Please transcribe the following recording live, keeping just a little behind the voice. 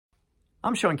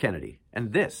I'm Sean Kennedy,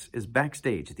 and this is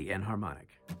Backstage at the Enharmonic.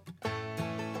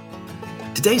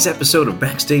 Today's episode of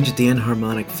Backstage at the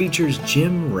Enharmonic features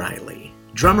Jim Riley,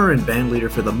 drummer and bandleader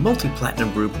for the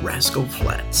multi-platinum group Rascal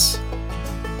Flatts.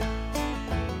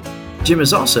 Jim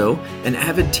is also an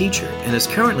avid teacher and is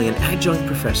currently an adjunct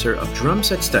professor of drum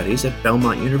set studies at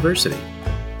Belmont University.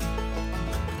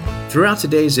 Throughout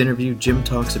today's interview, Jim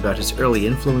talks about his early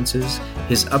influences,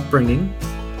 his upbringing,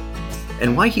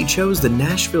 and why he chose the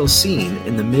Nashville scene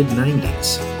in the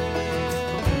mid-90s.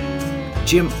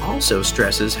 Jim also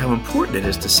stresses how important it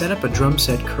is to set up a drum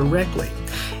set correctly,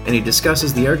 and he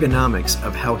discusses the ergonomics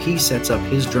of how he sets up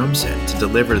his drum set to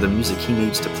deliver the music he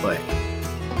needs to play.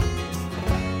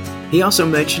 He also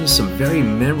mentions some very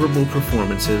memorable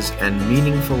performances and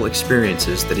meaningful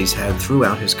experiences that he's had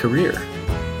throughout his career.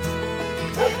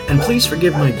 And please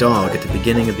forgive my dog at the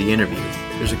beginning of the interview.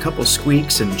 There's a couple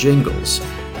squeaks and jingles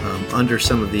under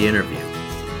some of the interview.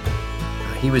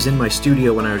 He was in my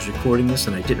studio when I was recording this,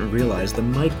 and I didn't realize the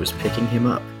mic was picking him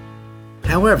up.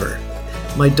 However,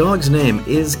 my dog's name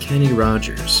is Kenny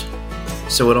Rogers,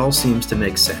 so it all seems to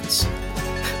make sense.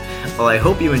 Well, I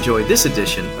hope you enjoyed this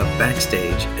edition of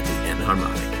Backstage at the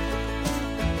Enharmonic.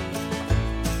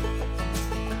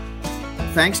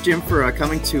 Thanks, Jim, for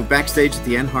coming to Backstage at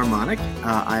the Enharmonic.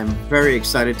 I'm very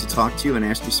excited to talk to you and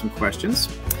ask you some questions.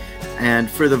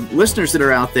 And for the listeners that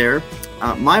are out there,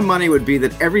 my money would be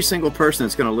that every single person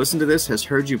that's going to listen to this has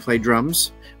heard you play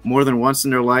drums more than once in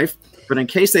their life. But in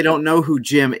case they don't know who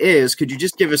Jim is, could you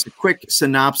just give us a quick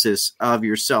synopsis of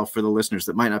yourself for the listeners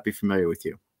that might not be familiar with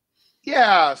you?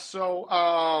 Yeah, so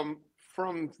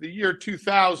from the year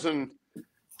 2000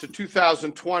 to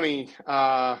 2020,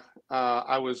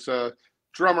 I was a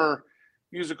drummer,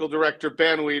 musical director,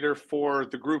 band leader for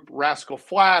the group Rascal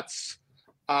Flatts.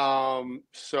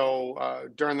 So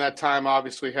during that time,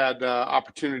 obviously had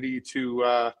opportunity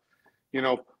to,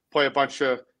 play a bunch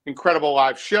of incredible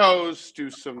live shows,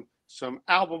 do some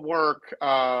album work,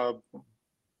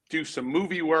 do some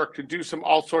movie work, and do some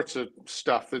all sorts of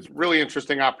stuff. That's really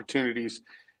interesting opportunities.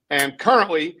 And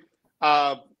currently,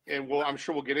 I'm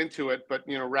sure we'll get into it, but,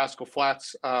 Rascal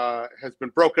Flatts has been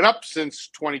broken up since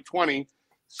 2020.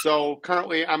 So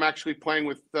currently I'm actually playing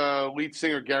with lead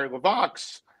singer Gary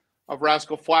LeVox of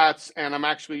Rascal Flatts, and I'm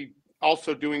actually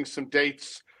also doing some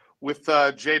dates with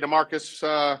Jay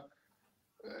DeMarcus.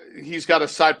 He's got a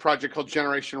side project called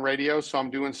Generation Radio, so I'm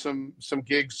doing some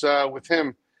gigs with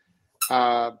him,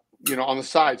 on the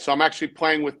side. So I'm actually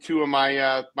playing with two of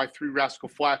my three Rascal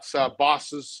Flatts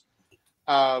bosses,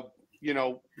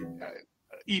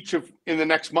 each in the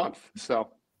next month. So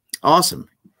awesome.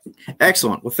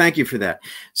 Excellent. Well, thank you for that.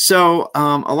 So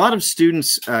a lot of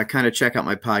students kind of check out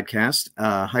my podcast,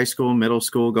 high school, middle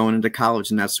school, going into college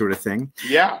and that sort of thing.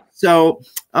 Yeah. So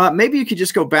maybe you could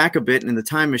just go back a bit in the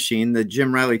time machine, the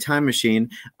Jim Riley time machine.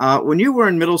 When you were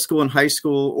in middle school and high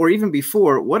school, or even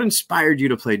before, what inspired you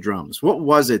to play drums? What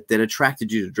was it that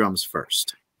attracted you to drums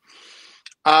first?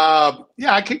 I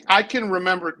can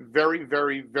remember it very,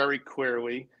 very, very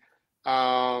clearly.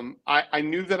 I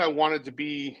knew that I wanted to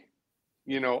be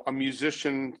a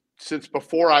musician since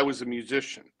before I was a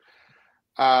musician.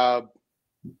 I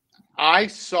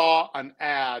saw an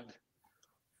ad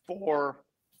for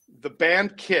the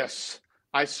band Kiss.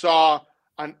 I saw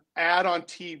an ad on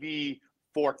TV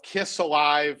for Kiss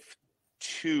Alive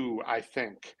 2, I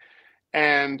think.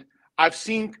 And I've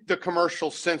seen the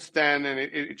commercial since then, and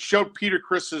it showed Peter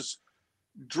Criss's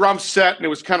drum set, and it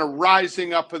was kind of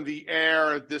rising up in the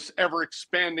air, this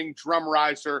ever-expanding drum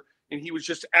riser. And he was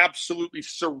just absolutely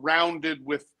surrounded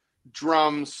with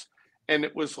drums. And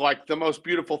it was like the most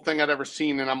beautiful thing I'd ever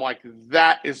seen. And I'm like,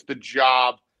 that is the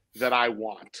job that I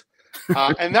want.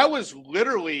 And that was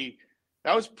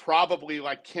probably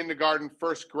like kindergarten,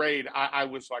 first grade. I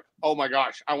was like, oh my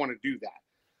gosh, I want to do that.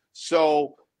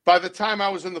 So by the time I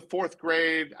was in the fourth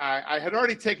grade, I had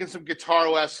already taken some guitar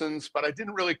lessons, but I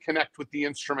didn't really connect with the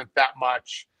instrument that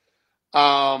much.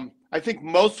 I think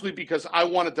mostly because I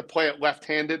wanted to play it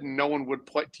left-handed and no one would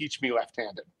teach me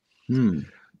left-handed.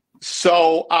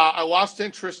 So I lost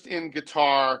interest in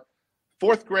guitar.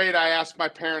 Fourth grade, I asked my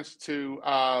parents to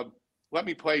let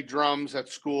me play drums at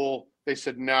school. They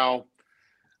said no.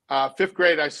 Fifth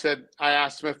grade, I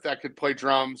asked them if I could play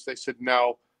drums. They said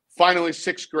no. Finally,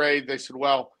 sixth grade, they said,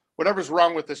 well, whatever's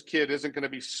wrong with this kid isn't going to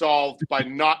be solved by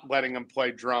not letting him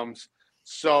play drums.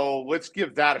 So let's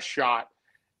give that a shot.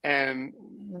 And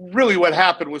really what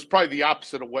happened was probably the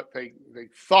opposite of what they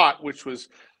thought, which was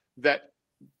that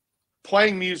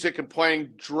playing music and playing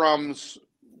drums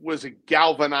was a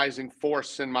galvanizing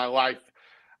force in my life.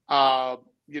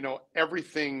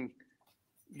 Everything,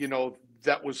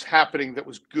 that was happening that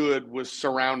was good was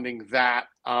surrounding that.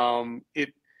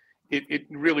 It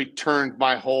really turned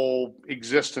my whole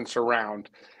existence around.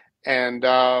 And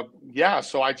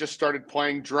so I just started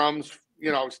playing drums.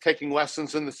 I was taking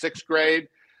lessons in the 6th grade,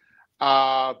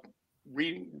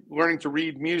 learning to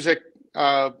read music,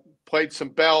 played some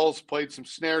bells, played some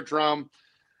snare drum.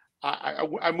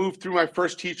 I moved through my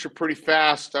first teacher pretty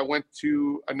fast. I went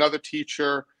to another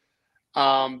teacher.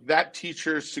 That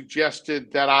teacher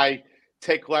suggested that I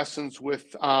take lessons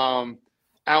with Alan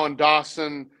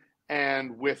Dawson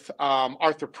and with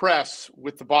Arthur Press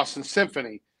with the Boston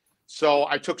Symphony. So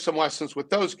I took some lessons with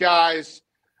those guys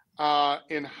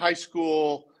in high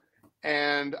school,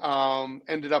 and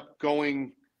ended up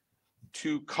going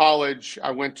to college.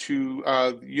 I went to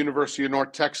the University of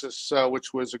North Texas,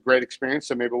 which was a great experience.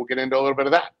 So maybe we'll get into a little bit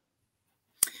of that.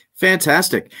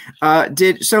 Fantastic.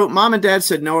 So mom and dad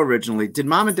said no originally. Did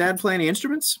mom and dad play any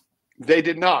instruments? They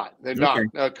did not. They did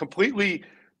not. Completely,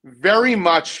 very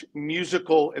much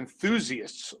musical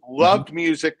enthusiasts. Loved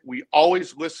music. We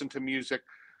always listened to music.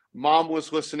 Mom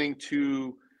was listening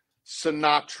to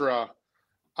Sinatra.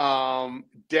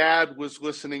 Dad was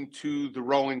listening to the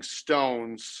Rolling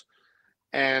Stones.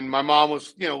 And my mom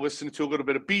was, listening to a little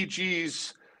bit of Bee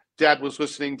Gees. Dad was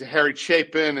listening to Harry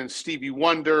Chapin and Stevie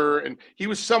Wonder. And he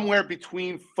was somewhere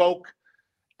between folk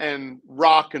and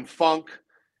rock and funk.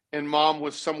 And mom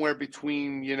was somewhere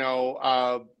between,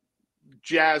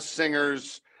 jazz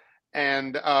singers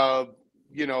and,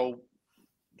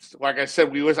 like I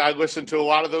said, I listened to a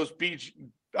lot of those Bee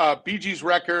Gees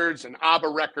records and ABBA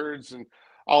records and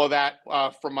all of that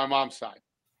from my mom's side.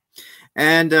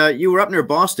 And you were up near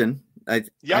Boston.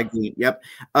 Yep.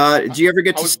 Did you ever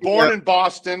get to? I was born in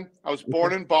Boston.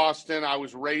 I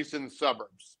was raised in the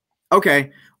suburbs.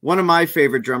 Okay. One of my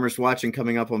favorite drummers watching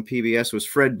coming up on PBS was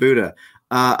Fred Buda.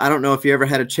 I don't know if you ever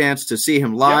had a chance to see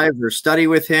him live or study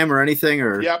with him or anything.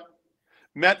 Yep.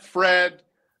 Met Fred.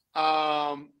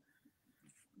 Saw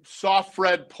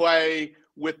Fred play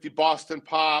with the Boston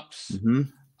Pops.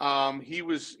 Mm-hmm. He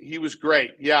was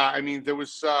great. Yeah. I mean, there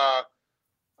was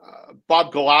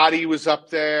Bob Galati was up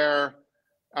there.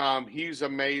 He's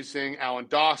amazing. Alan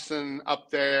Dawson up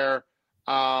there.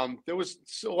 There was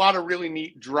a lot of really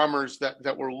neat drummers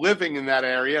that were living in that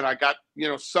area, and I got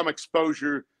some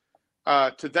exposure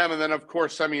to them. And then of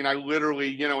course, I mean, I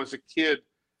literally as a kid,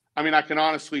 I mean, I can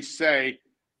honestly say,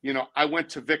 I went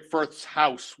to Vic Firth's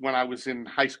house when I was in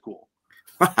high school.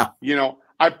 Wow.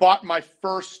 I bought my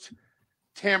first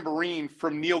tambourine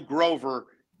from Neil Grover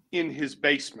in his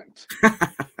basement.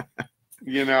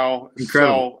 Incredible.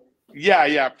 So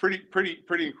yeah, pretty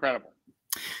incredible.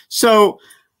 So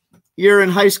you're in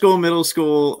high school, middle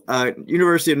school,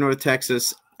 University of North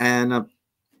Texas, and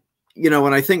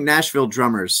when I think Nashville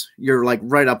drummers, you're like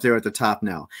right up there at the top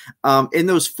now. In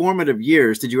those formative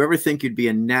years, did you ever think you'd be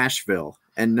in Nashville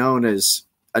and known as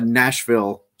a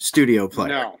Nashville studio player?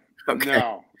 No. Okay.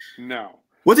 No.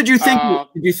 What did you think?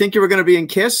 Did you think you were going to be in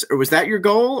Kiss, or was that your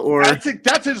goal? Or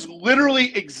that's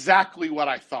literally exactly what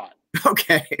I thought.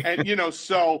 Okay. And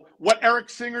so what Eric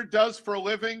Singer does for a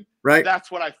living, right? That's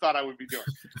what I thought I would be doing.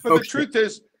 But the truth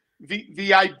is,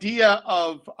 the idea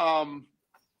of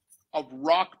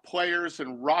rock players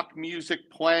and rock music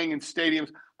playing in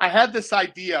stadiums, I had this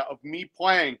idea of me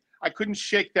playing. I couldn't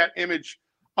shake that image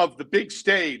of the big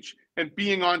stage and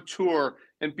being on tour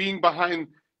and being behind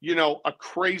a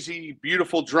crazy,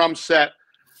 beautiful drum set.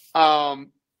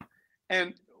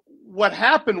 And what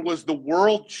happened was the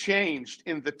world changed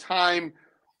in the time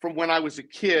from when I was a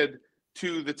kid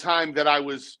to the time that I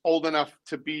was old enough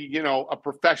to be, a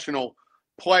professional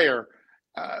player.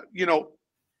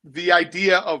 The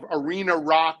idea of arena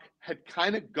rock had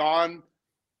kind of gone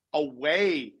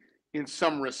away in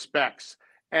some respects.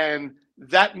 And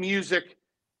that music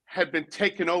had been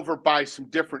taken over by some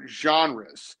different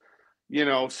genres.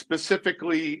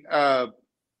 Specifically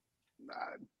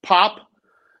pop,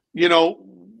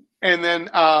 and then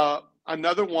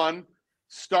another one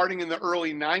starting in the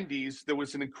early 90s, there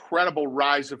was an incredible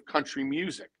rise of country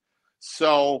music.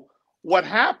 So what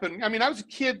happened, I mean, I was a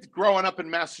kid growing up in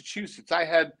Massachusetts. I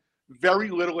had very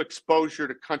little exposure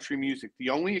to country music. The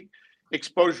only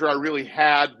exposure I really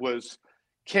had was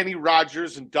Kenny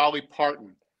Rogers and Dolly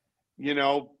Parton,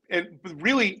 and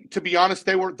really, to be honest,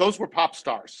 those were pop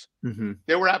stars. Mm-hmm.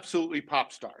 They were absolutely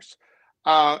pop stars.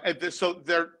 So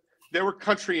they were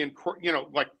country and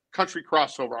like country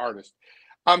crossover artists.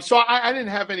 So I didn't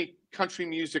have any country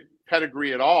music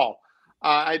pedigree at all.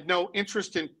 I had no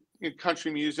interest in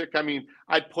country music. I mean,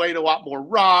 I'd played a lot more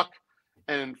rock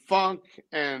and funk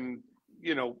and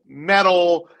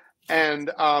metal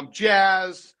and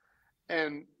jazz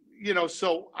and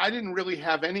so I didn't really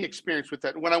have any experience with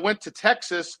that. When I went to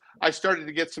Texas, I started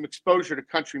to get some exposure to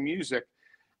country music.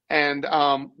 And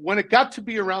when it got to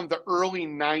be around the early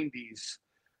 90s,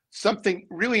 something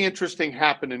really interesting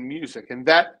happened in music. And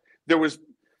that there was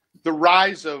the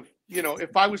rise of,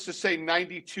 if I was to say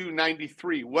 92,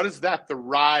 93, what is that, the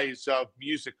rise of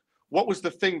music? What was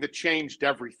the thing that changed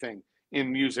everything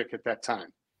in music at that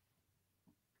time?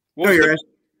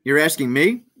 You're asking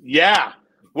me? Yeah.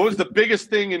 What was the biggest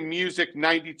thing in music,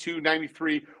 92,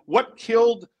 93? What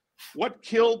killed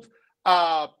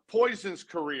Poison's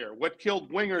career? What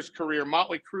killed Winger's career,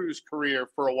 Motley Crue's career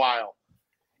for a while?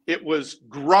 It was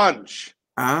grunge.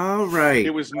 All right.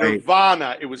 It was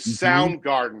Nirvana. It was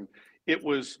Soundgarden. It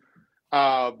was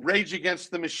Rage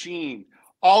Against the Machine.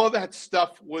 All of that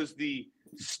stuff was the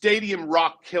stadium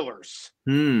rock killers.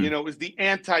 It was the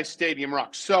anti-stadium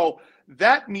rock. So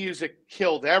that music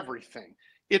killed everything.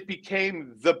 It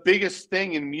became the biggest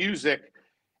thing in music.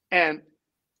 And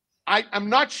I'm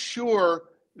not sure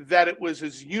that it was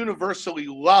as universally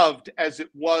loved as it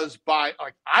was by,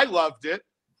 I loved it.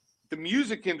 The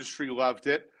music industry loved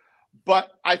it.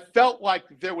 But I felt like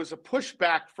there was a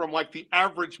pushback from the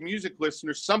average music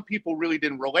listener. Some people really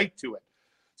didn't relate to it.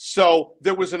 So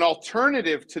there was an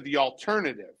alternative to the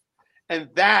alternative. And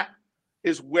that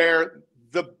is where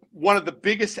one of the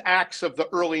biggest acts of the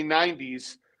early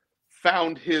 90s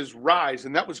found his rise,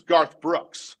 and that was Garth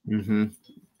Brooks.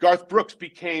 Garth Brooks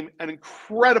became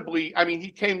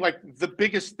he came the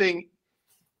biggest thing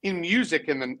in music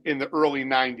in the early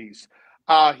 90s.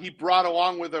 He brought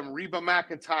along with him Reba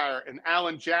McEntire and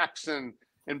Alan Jackson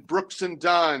and Brooks and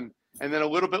Dunn, and then a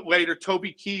little bit later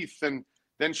Toby Keith, and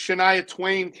then Shania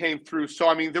Twain came through.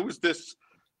 So there was this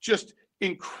just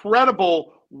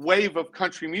incredible wave of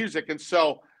country music. And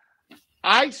so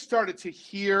I started to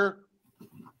hear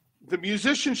the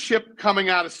musicianship coming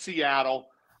out of Seattle.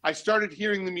 I started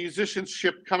hearing the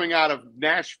musicianship coming out of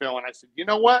Nashville. And I said, you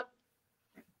know what?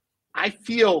 I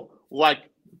feel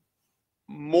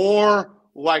more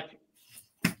like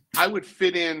I would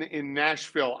fit in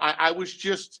Nashville. I was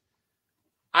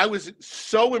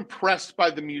so impressed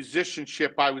by the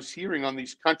musicianship I was hearing on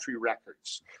these country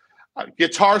records.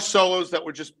 Guitar solos that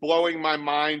were just blowing my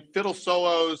mind, fiddle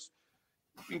solos,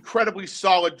 incredibly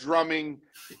solid drumming,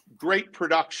 great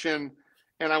production.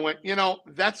 And I went,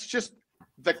 that's just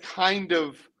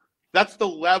that's the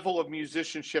level of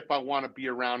musicianship I want to be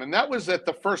around. And that was at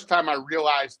the first time I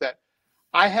realized that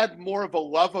I had more of a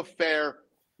love affair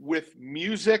with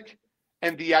music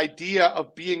and the idea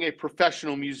of being a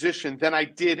professional musician than I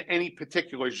did any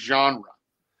particular genre.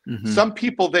 Some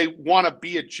people, they want to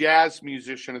be a jazz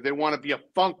musician, or they want to be a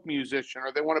funk musician,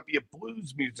 or they want to be a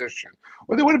blues musician,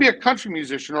 or they want to be a country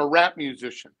musician or a rap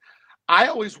musician. I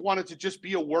always wanted to just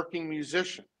be a working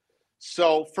musician.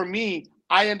 So for me,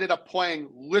 I ended up playing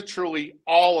literally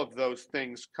all of those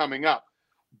things coming up.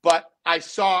 But I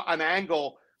saw an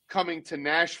angle coming to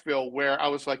Nashville where I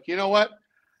was like, you know what?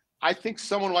 I think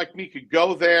someone like me could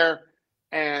go there.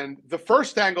 And the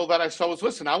first angle that I saw was,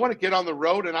 listen, I want to get on the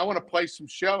road and I want to play some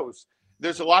shows.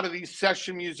 There's a lot of these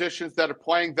session musicians that are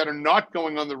playing that are not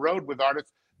going on the road with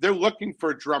artists. They're looking for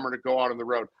a drummer to go out on the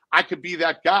road. I could be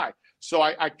that guy. So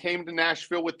I came to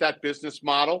Nashville with that business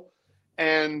model.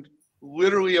 And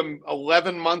literally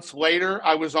 11 months later,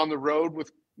 I was on the road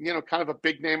with, kind of a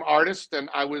big name artist, and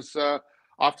I was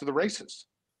off to the races.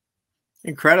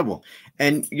 Incredible.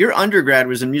 And your undergrad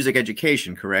was in music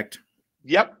education, correct?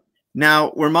 Yep.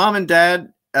 Now, were mom and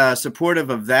dad supportive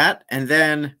of that? And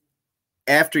then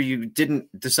after you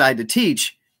didn't decide to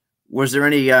teach, was there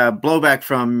any blowback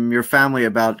from your family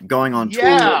about going on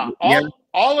tour?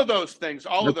 All of those things,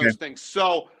 of those things.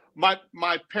 So my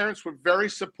parents were very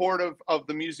supportive of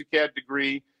the music ed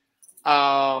degree.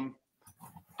 I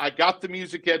got the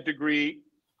music ed degree.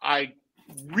 I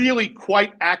really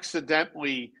quite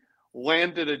accidentally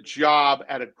landed a job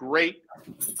at a great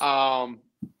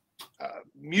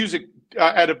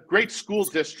at a great school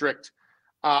district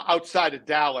outside of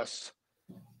Dallas,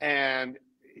 and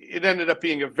it ended up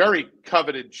being a very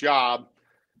coveted job.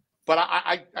 But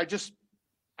I just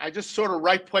sort of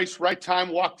right place, right time,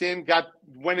 walked in,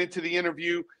 went into the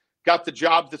interview, got the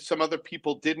job that some other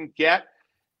people didn't get.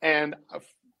 And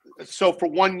so for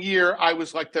 1 year, I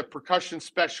was like the percussion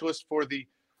specialist for the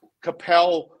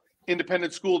Capel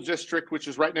Independent School District, which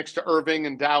is right next to Irving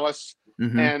and Dallas.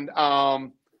 And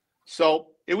so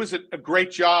it was a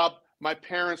great job. My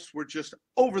parents were just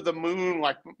over the moon.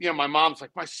 My mom's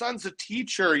like, my son's a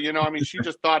teacher, she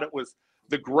just thought it was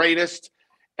the greatest.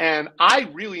 And I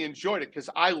really enjoyed it because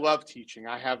I love teaching.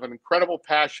 I have an incredible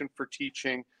passion for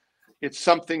teaching. It's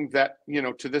something that,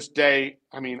 to this day,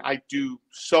 I do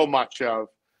so much of.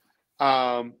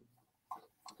 But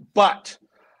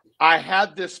I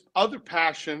had this other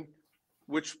passion,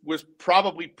 which was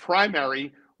probably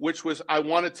primary, which was I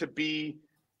wanted to be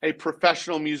a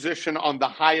professional musician on the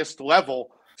highest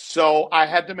level. So I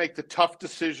had to make the tough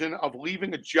decision of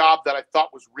leaving a job that I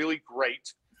thought was really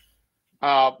great.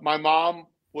 My mom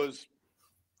was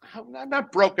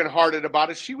not brokenhearted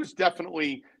about it. She was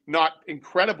definitely not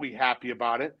incredibly happy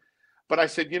about it. But I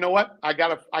said, you know what? I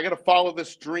gotta follow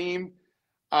this dream.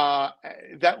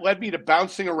 That led me to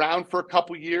bouncing around for a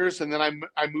couple years, and then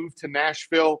I moved to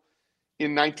Nashville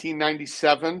in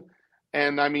 1997.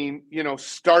 And I mean,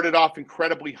 started off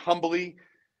incredibly humbly.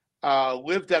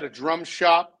 Lived at a drum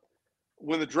shop.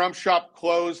 When the drum shop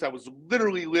closed, I was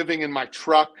literally living in my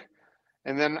truck.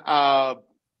 And then I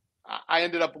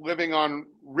ended up living on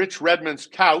Rich Redmond's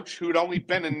couch, who had only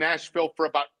been in Nashville for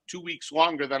about 2 weeks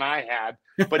longer than I had,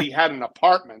 but he had an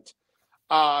apartment.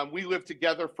 We lived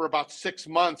together for about 6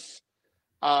 months.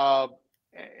 And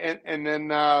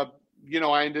then, I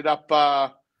ended up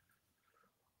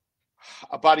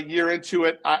about a year into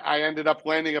it, I ended up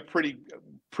landing a pretty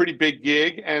big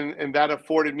gig, and that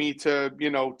afforded me to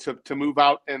move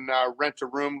out and rent a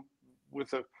room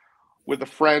with a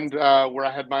friend where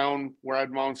I had my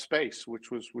own space,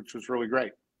 which was really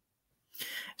great.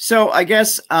 So I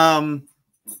guess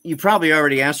you probably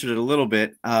already answered it a little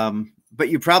bit, but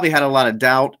you probably had a lot of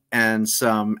doubt and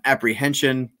some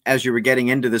apprehension as you were getting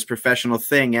into this professional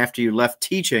thing after you left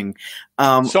teaching.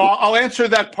 So I'll answer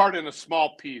that part in a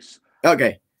small piece.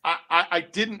 Okay. I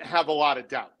didn't have a lot of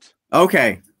doubt.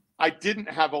 Okay. I didn't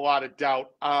have a lot of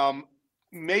doubt.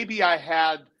 Maybe I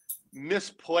had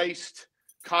misplaced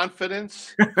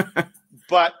confidence,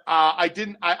 but I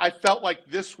didn't. I felt like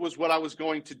this was what I was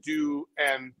going to do,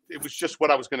 and it was just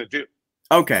what I was going to do.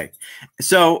 Okay.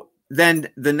 So then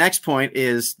the next point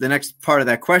is, the next part of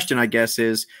that question, I guess,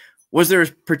 is, was there a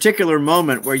particular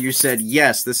moment where you said,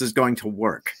 yes, this is going to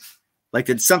work? Like,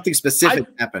 did something specific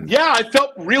happen? Yeah, I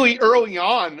felt really early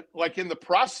on, like in the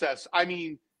process. I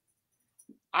mean,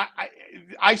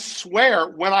 I swear,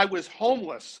 when I was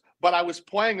homeless, but I was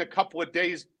playing a couple of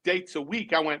dates a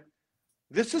week, I went,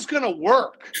 this is going to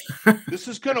work. This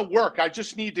is going to work. I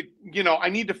just need to, I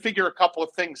need to figure a couple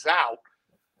of things out.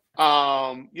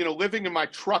 Living in my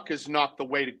truck is not the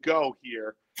way to go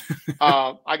here.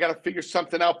 I got to figure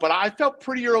something out. But I felt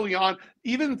pretty early on,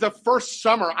 even the first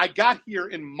summer, I got here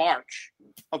in March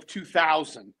of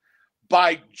 2000.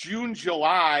 By June,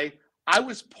 July, I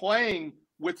was playing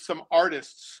with some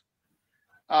artists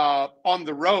on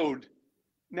the road.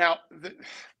 Now,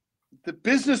 the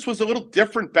business was a little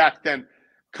different back then.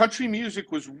 Country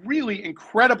music was really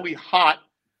incredibly hot.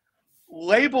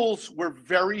 Labels were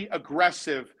very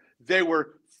aggressive. They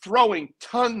were throwing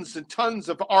tons and tons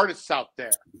of artists out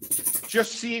there,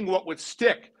 just seeing what would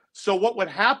stick. So what would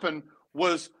happen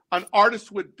was an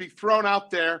artist would be thrown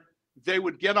out there. They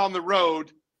would get on the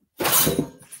road.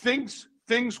 Things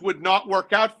would not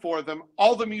work out for them.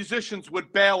 All the musicians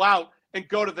would bail out and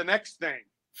go to the next thing.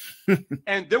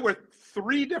 And there were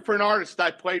 3 different artists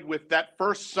I played with that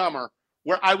first summer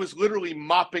where I was literally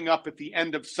mopping up at the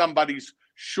end of somebody's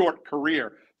short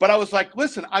career. But I was like,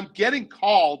 listen, I'm getting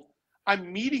called.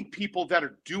 I'm meeting people that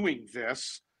are doing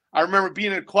this. I remember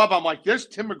being in a club. I'm like, there's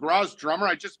Tim McGraw's drummer.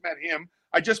 I just met him.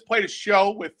 I just played a show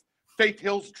with Faith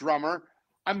Hill's drummer.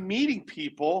 I'm meeting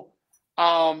people.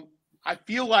 I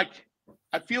feel like,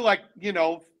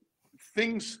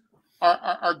 things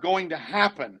are going to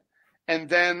happen. And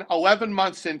then 11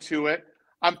 months into it,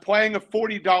 I'm playing a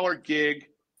 $40 gig.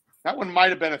 That one might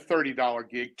have been a $30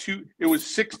 gig. It was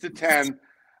 6 to 10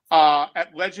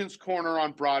 at Legends Corner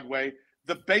on Broadway.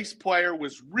 The bass player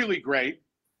was really great.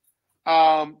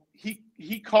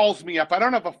 He calls me up. I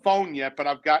don't have a phone yet, but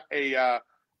I've got a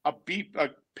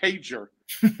pager,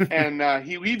 and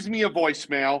he leaves me a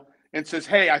voicemail and says,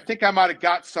 "Hey, I think I might have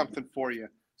got something for you."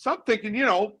 So I'm thinking,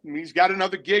 he's got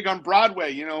another gig on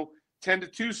Broadway, 10 to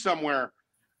 2 somewhere.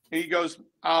 And he goes,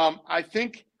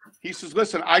 he says,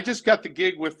 "Listen, I just got the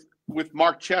gig with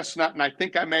Mark Chestnut, and I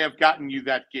think I may have gotten you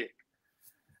that gig."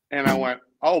 And I went,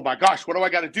 "Oh my gosh, what do I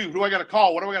got to do? Who do I got to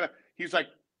call? What do I got to?" He's like,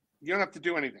 "You don't have to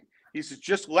do anything." He says,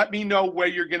 "Just let me know where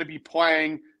you're going to be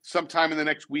playing sometime in the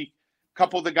next week. A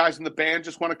couple of the guys in the band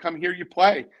just want to come hear you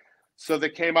play." So they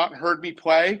came out and heard me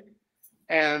play,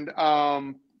 and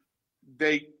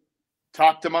they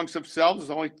talked amongst themselves. There's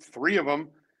only 3 of them,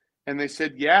 and they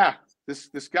said, "Yeah,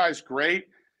 this guy's great."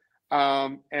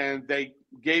 And they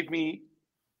gave me,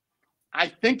 I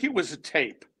think it was a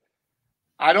tape.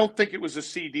 I don't think it was a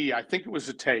CD. I think it was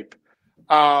a tape.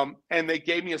 And they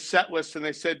gave me a set list, and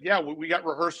they said, "Yeah, we got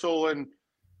rehearsal in,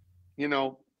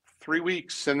 3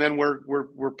 weeks, and then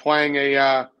we're playing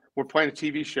we're playing a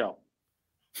TV show.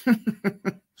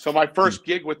 So my first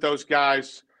gig with those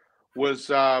guys was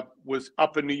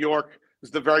up in New York. It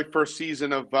was the very first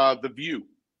season of The View.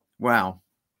 Wow.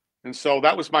 And so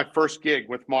that was my first gig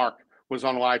with Mark, was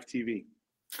on live TV.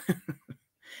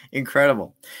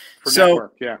 Incredible. For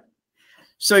network, yeah.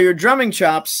 So your drumming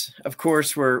chops, of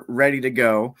course, were ready to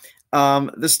go.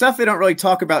 The stuff they don't really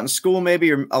talk about in school,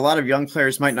 maybe, or a lot of young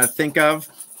players might not think of.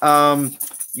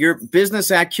 Your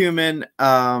business acumen,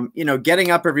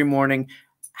 getting up every morning.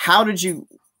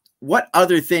 What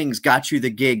other things got you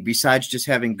the gig besides just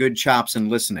having good chops and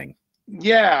listening?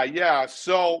 Yeah.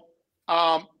 So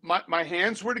my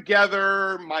hands were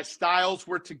together. My styles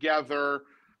were together.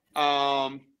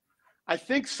 I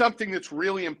think something that's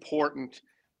really important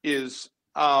is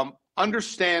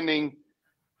understanding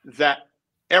that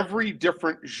every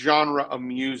different genre of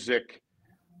music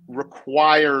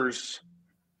requires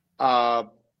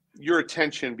your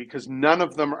attention, because none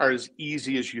of them are as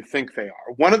easy as you think they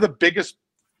are. One of the biggest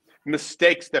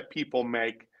mistakes that people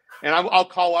make, and I'll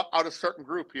call out a certain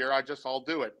group here, I'll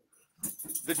do it.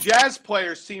 The jazz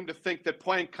players seem to think that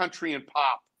playing country and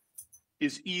pop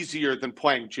is easier than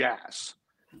playing jazz,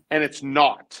 and it's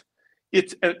not.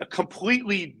 It's a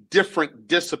completely different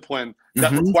discipline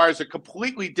that requires a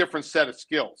completely different set of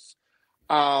skills.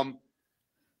 There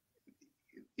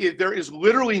is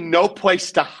literally no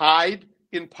place to hide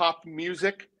in pop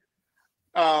music.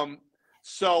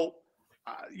 So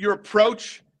your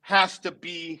approach has to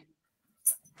be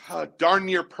darn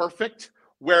near perfect.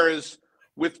 Whereas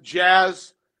with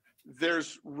jazz,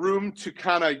 there's room to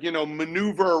kind of,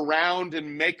 maneuver around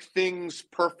and make things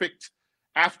perfect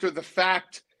after the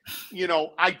fact.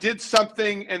 I did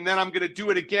something and then I'm going to do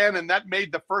it again, and that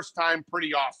made the first time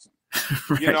pretty awesome.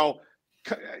 Right.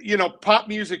 Pop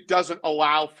music doesn't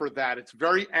allow for that. It's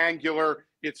very angular.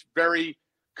 It's very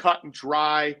cut and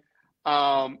dry.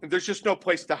 There's just no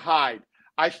place to hide.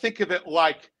 I think of it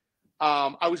like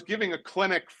I was giving a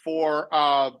clinic for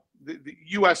the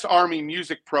U.S. Army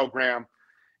music program,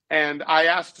 and I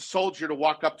asked a soldier to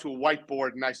walk up to a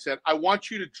whiteboard, and I said, I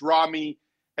want you to draw me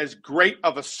as great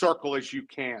of a circle as you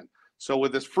can. So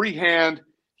with his free hand,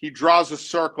 he draws a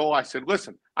circle. I said,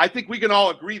 listen, I think we can all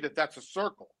agree that that's a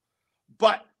circle.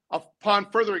 But upon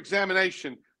further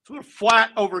examination, it's a little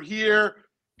flat over here,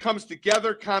 comes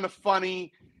together kind of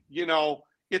funny.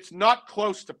 It's not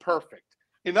close to perfect.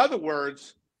 In other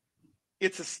words,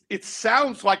 it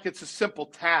sounds like it's a simple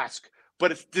task,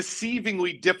 but it's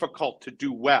deceivingly difficult to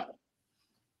do well.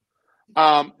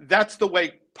 That's the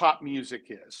way pop music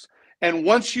is. And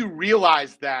once you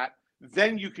realize that,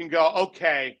 then you can go,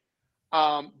 okay,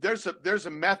 there's a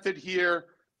method here.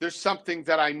 There's something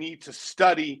that I need to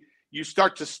study. You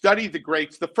start to study the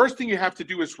greats. The first thing you have to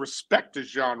do is respect a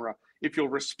genre. If you'll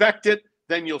respect it,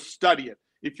 then you'll study it.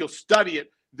 If you'll study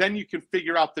it, then you can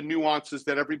figure out the nuances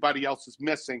that everybody else is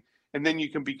missing, and then you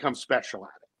can become special at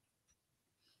it.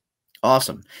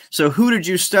 Awesome. So who did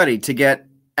you study to get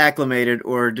acclimated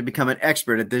or to become an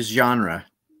expert at this genre?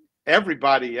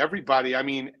 Everybody. I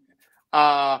mean,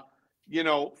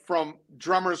 from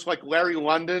drummers like Larry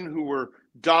London, who were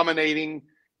dominating,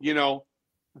 the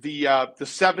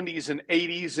 70s and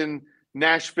 80s in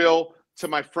Nashville, to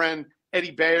my friend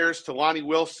Eddie Bayers, to Lonnie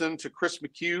Wilson, to Chris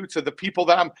McHugh, to the people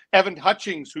that Evan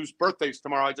Hutchings, whose birthday's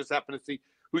tomorrow, I just happened to see,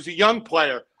 who's a young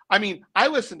player. I mean, I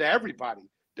listen to everybody.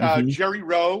 Jerry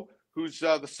Rowe, who's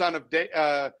the son of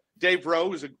Dave Rowe,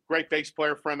 who's a great bass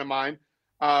player friend of mine,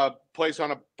 plays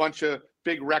on a bunch of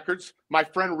big records. My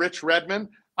friend Rich Redmond.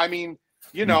 I mean,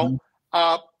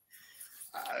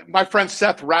 my friend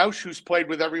Seth Rausch, who's played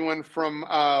with everyone from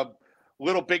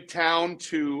Little Big Town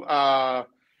to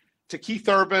Keith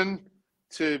Urban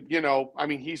to,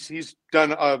 he's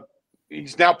done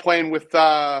he's now playing with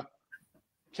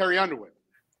Carrie Underwood.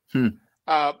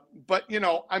 But,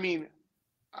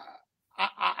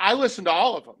 I listen to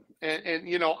all of them,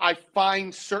 and I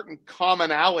find certain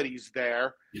commonalities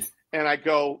there, and I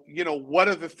go, what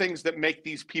are the things that make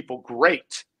these people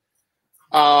great?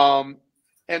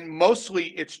 And mostly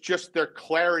it's just their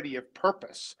clarity of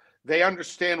purpose. They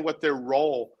understand what their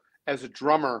role as a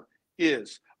drummer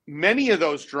is. Many of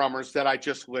those drummers that I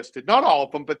just listed, not all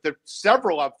of them, but there are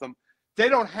several of them, they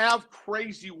don't have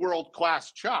crazy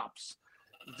world-class chops.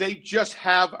 They just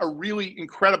have a really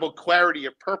incredible clarity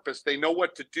of purpose. They know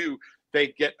what to do. They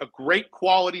get a great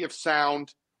quality of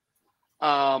sound,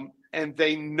 and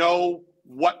they know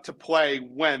what to play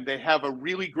when. They have a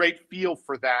really great feel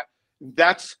for that.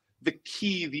 That's the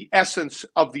key, the essence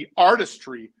of the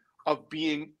artistry of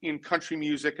being in country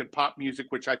music and pop music,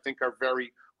 which I think are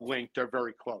very linked, are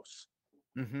very close.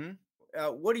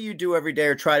 What do you do every day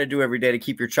or try to do every day to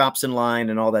keep your chops in line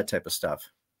and all that type of stuff?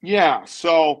 Yeah.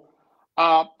 So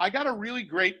I got a really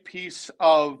great piece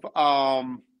of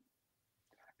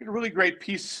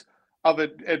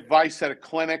advice at a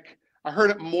clinic. I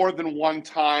heard it more than one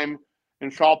time,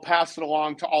 and so I'll pass it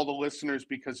along to all the listeners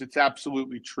because it's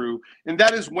absolutely true. And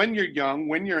that is, when you're young,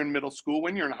 when you're in middle school,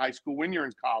 when you're in high school, when you're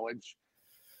in college,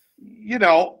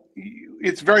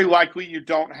 it's very likely you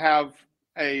don't have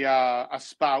a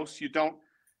spouse. You don't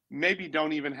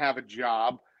even have a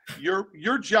job.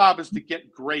 Your job is to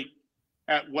get great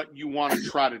at what you want to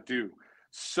try to do.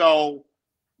 So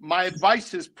my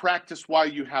advice is practice while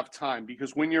you have time,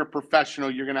 because when you're a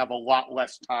professional, you're going to have a lot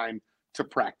less time to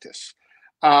practice.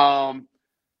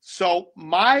 So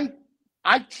I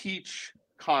teach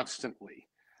constantly.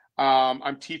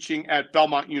 I'm teaching at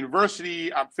Belmont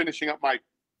University. I'm finishing up my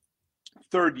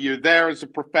third year there as a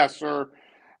professor.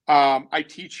 I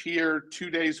teach here 2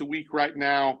 days a week right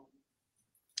now.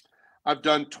 I've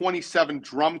done 27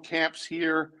 drum camps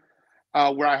here,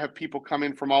 where I have people come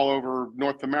in from all over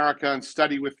North America and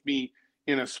study with me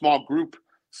in a small group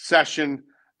session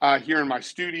here in my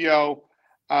studio.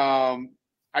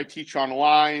 I teach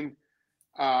online.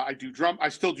 I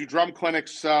still do drum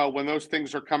clinics when those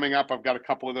things are coming up. I've got a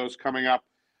couple of those coming up.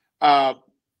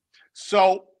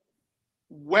 So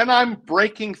when I'm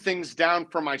breaking things down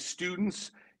for my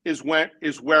students is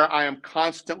where I am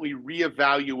constantly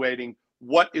reevaluating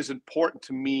what is important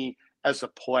to me as a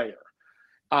player.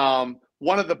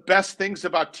 One of the best things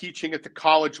about teaching at the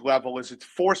college level is it's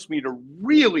forced me to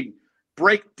really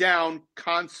break down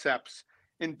concepts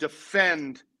and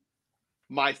defend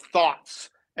my thoughts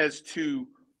as to,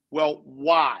 well,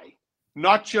 why?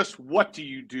 Not just what do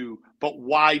you do, but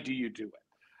why do you do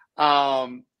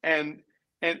it? And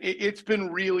it's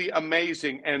been really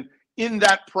amazing. And in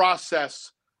that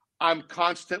process, I'm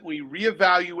constantly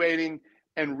reevaluating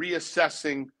and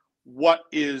reassessing what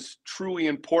is truly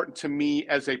important to me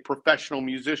as a professional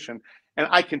musician. And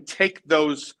I can take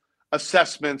those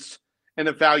assessments and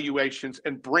evaluations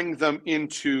and bring them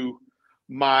into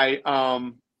my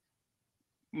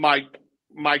my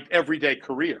everyday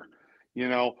career.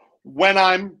 When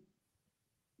I'm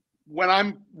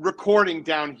recording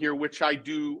down here, which I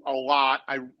do a lot,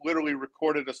 I literally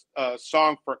recorded a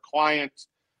song for a client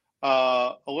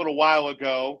a little while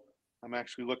ago. I'm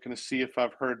actually looking to see if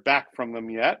I've heard back from them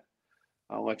yet.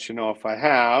 I'll let you know if I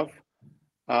have.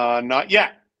 Not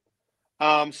yet.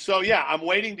 So yeah, I'm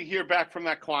waiting to hear back from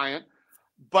that client.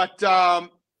 But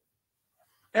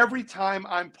every time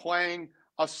I'm playing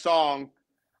a song,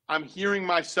 I'm hearing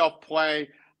myself play.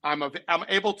 I'm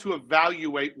able to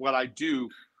evaluate what I do.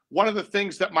 One of the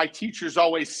things that my teachers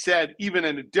always said, even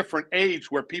in a different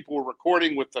age where people were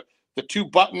recording with the two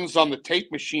buttons on the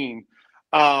tape machine,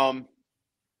 they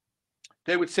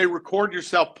would say, record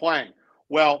yourself playing.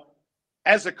 Well,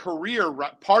 as a career,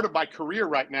 part of my career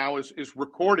right now is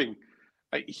recording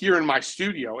here in my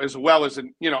studio, as well as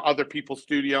in other people's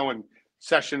studio and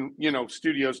session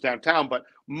studios downtown. But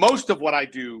most of what I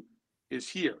do is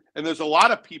here, and there's a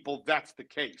lot of people that's the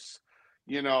case.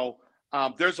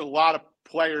 There's a lot of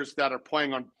players that are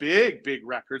playing on big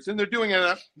records, and they're doing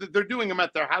them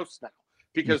at their house now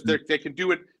because they can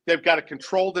do it. They've got a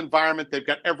controlled environment. They've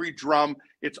got every drum.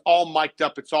 It's all mic'd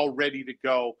up. It's all ready to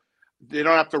go. They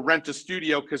don't have to rent a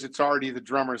studio because it's already the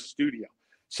drummer's studio.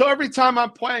 So every time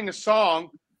I'm playing a song,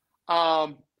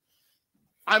 I'm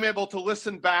able to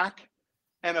listen back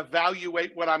and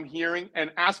evaluate what I'm hearing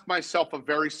and ask myself a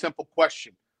very simple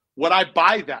question. Would I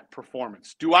buy that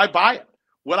performance? Do I buy it?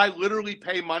 Would I literally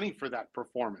pay money for that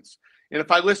performance? And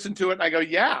if I listen to it and I go,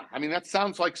 yeah, that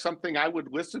sounds like something I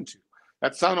would listen to.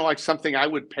 That sounded like something I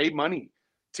would pay money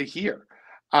to hear.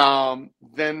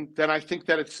 Then I think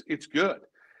that it's good.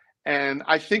 And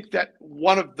I think that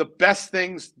one of the best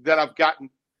things that I've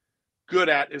gotten good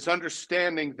at is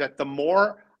understanding that the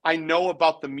more I know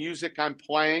about the music I'm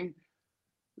playing,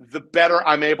 the better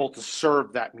I'm able to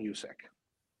serve that music.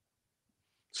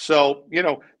 So,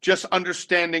 just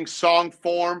understanding song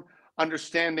form,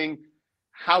 understanding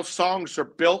how songs are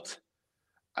built,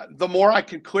 the more I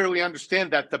can clearly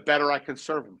understand that, the better I can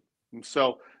serve them. And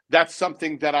so that's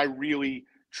something that I really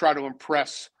try to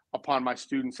impress upon my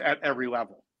students at every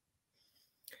level.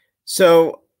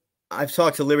 So I've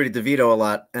talked to Liberty DeVito a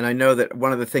lot, and I know that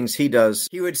one of the things he does,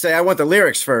 he would say, I want the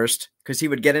lyrics first, because he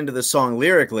would get into the song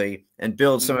lyrically and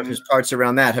build some of his parts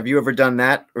around that. Have you ever done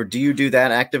that, or do you do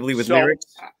that actively with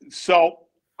lyrics? So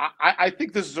I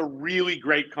think this is a really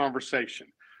great conversation.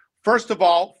 First of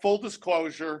all, full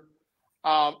disclosure,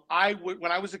 when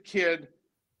I was a kid,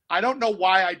 I don't know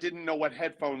why I didn't know what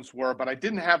headphones were, but I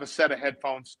didn't have a set of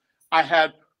headphones. I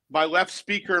had my left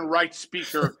speaker and right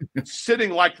speaker sitting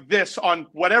like this on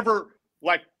whatever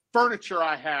furniture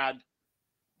I had,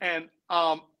 and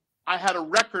I had a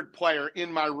record player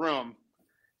in my room,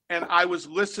 and I was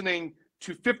listening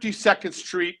to 52nd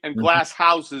Street and Glass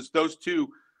Houses, those two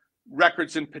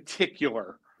records in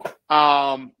particular,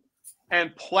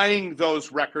 and playing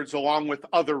those records along with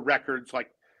other records like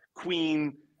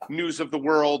Queen, News of the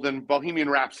World, and Bohemian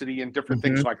Rhapsody and different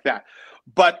things like that.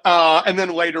 But and then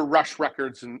later Rush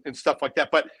records and stuff like that.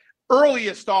 But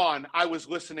earliest on, I was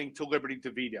listening to Liberty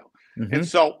DeVito. And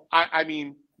so, I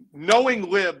mean, knowing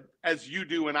Lib as you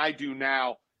do and I do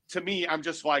now, to me, I'm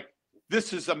just like,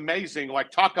 this is amazing. Like,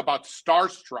 talk about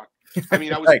starstruck. I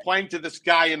mean, I was playing to this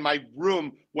guy in my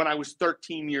room when I was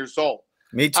 13 years old.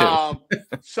 Me too.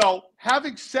 So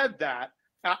having said that,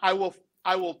 I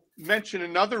will mention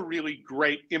another really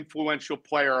great influential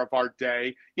player of our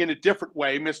day in a different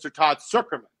way, Mr. Todd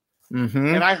Zuckerman.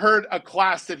 And I heard a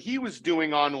class that he was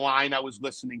doing online I was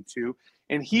listening to,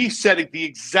 and he said the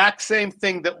exact same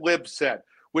thing that Lib said,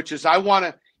 which is, I want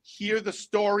to hear the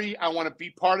story. I want to be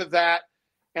part of that.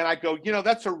 And I go, you know,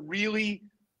 that's a really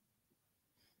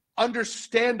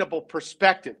understandable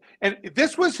perspective. And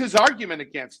this was his argument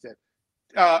against it.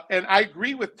 And I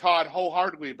agree with Todd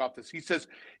wholeheartedly about this. He says,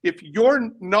 if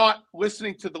you're not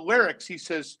listening to the lyrics, he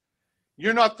says,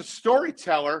 you're not the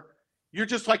storyteller. You're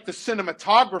just like the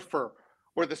cinematographer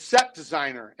or the set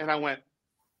designer. And I went,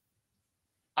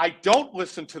 I don't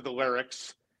listen to the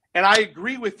lyrics. And I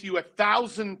agree with you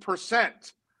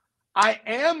 1,000%. I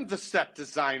am the set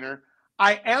designer.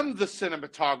 I am the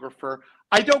cinematographer.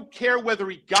 I don't care whether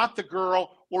he got the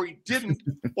girl or he didn't,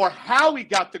 or how he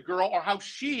got the girl, or how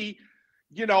she,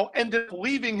 you know, ended up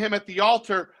leaving him at the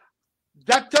altar.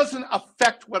 That doesn't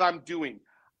affect what I'm doing.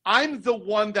 I'm the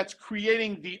one that's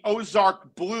creating the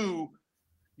Ozark Blue,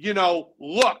 you know,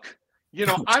 look. You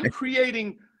know, I'm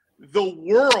creating the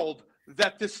world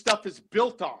that this stuff is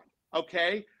built on,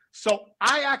 okay? So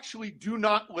I actually do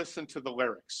not listen to the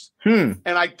lyrics. And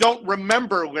I don't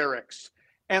remember lyrics.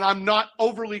 And I'm not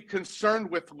overly concerned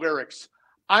with lyrics.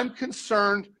 I'm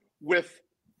concerned with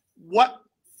what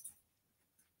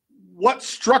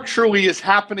structurally is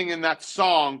happening in that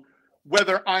song,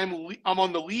 whether I'm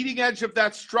on the leading edge of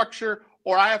that structure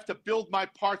or I have to build my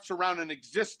parts around an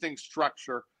existing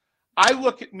structure. I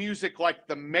look at music like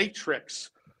The Matrix,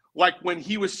 like when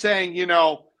he was saying, you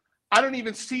know, I don't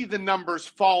even see the numbers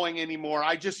falling anymore.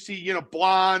 I just see, you know,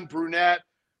 blonde, brunette,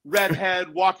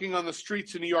 redhead walking on the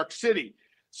streets of New York City.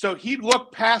 So he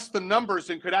looked past the numbers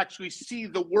and could actually see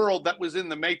the world that was in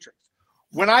the Matrix.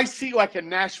 When I see like a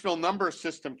Nashville number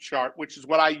system chart, which is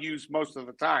what I use most of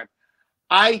the time,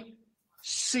 I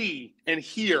see and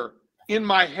hear in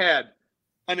my head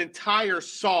an entire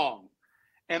song,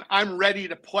 and I'm ready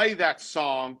to play that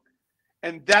song,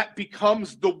 and that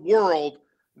becomes the world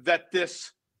that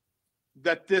this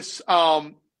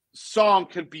song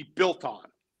can be built on.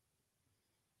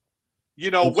 You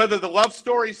know, whether the love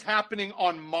story is happening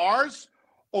on Mars,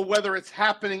 or whether it's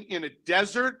happening in a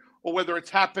desert, or whether it's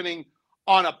happening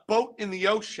on a boat in the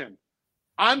ocean,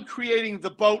 I'm creating the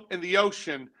boat in the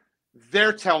ocean.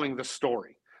 They're telling the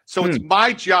story. So it's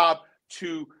my job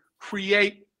to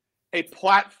create a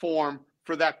platform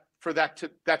for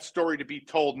that story to be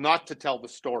told, not to tell the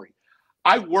story.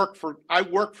 I work for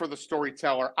the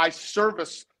storyteller. I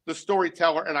service the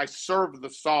storyteller, and I serve the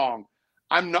song.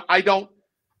 I don't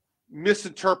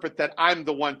misinterpret that I'm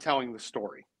the one telling the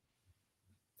story.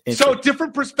 So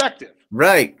different perspective.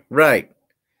 Right.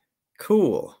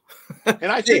 Cool.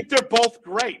 And I think they're both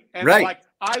great. And like,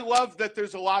 I love that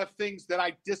there's a lot of things that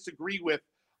I disagree with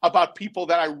about people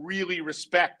that I really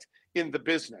respect in the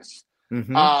business.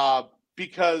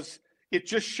 Because it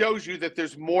just shows you that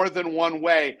there's more than one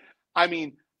way. I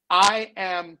mean, I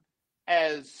am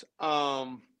as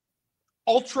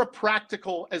ultra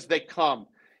practical as they come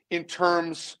in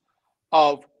terms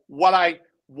of what I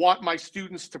want my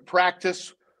students to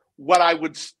practice, what I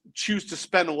would choose to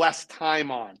spend less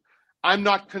time on. I'm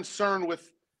not concerned with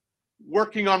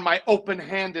working on my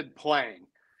open-handed playing.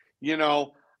 You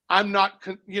know, I'm not,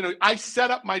 I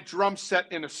set up my drum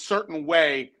set in a certain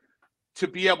way to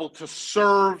be able to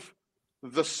serve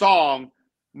the song,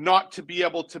 not to be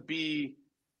able to be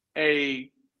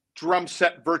a drum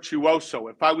set virtuoso.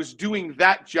 If I was doing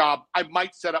that job, I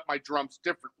might set up my drums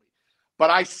differently. But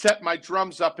I set my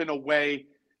drums up in a way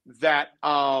that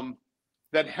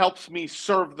that helps me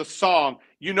serve the song.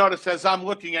 You notice as I'm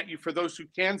looking at you, for those who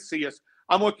can see us,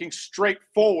 I'm looking straight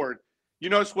forward. You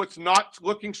notice what's not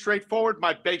looking straight forward?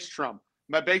 My bass drum.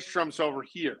 My bass drum's over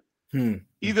here.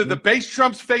 Either the bass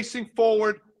drum's facing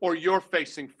forward or you're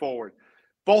facing forward.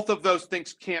 Both of those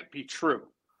things can't be true.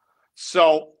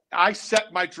 So I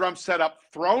set my drum set up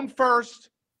throne first,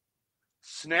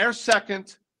 snare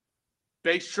second,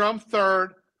 bass drum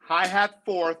third, hi-hat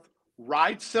fourth,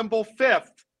 ride cymbal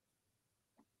fifth,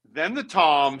 then the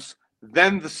toms,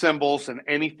 then the cymbals, and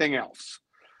anything else.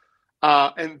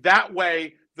 And that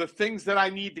way, the things that I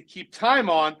need to keep time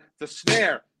on, the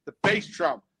snare, the bass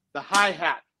drum, the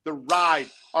hi-hat, the ride,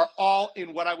 are all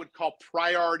in what I would call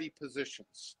priority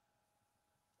positions.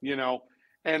 You know,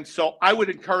 and so I would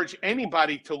encourage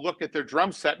anybody to look at their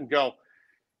drum set and go,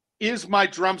 is my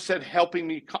drum set helping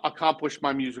me accomplish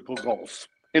my musical goals?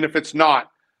 And if it's not,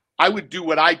 I would do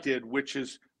what I did, which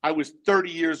is I was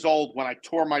 30 years old when I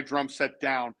tore my drum set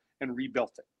down and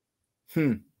rebuilt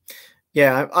it.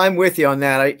 Yeah, I'm with you on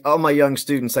that. All my young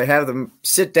students, I have them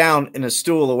sit down in a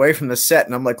stool away from the set,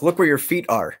 and I'm like, look where your feet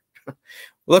are.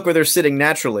 Look where they're sitting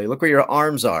naturally. Look where your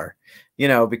arms are. You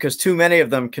know, because too many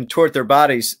of them contort their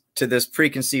bodies to this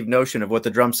preconceived notion of what the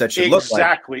drum set should look like.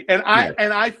 Exactly. And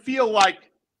I feel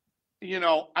like, you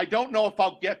know, I don't know if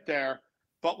I'll get there,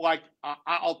 but like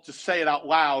I'll just say it out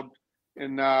loud,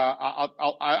 and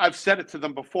I've said it to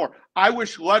them before. I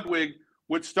wish Ludwig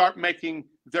would start making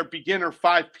their beginner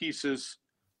 5 pieces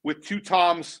with 2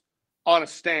 toms on a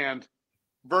stand,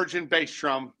 virgin bass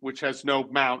drum, which has no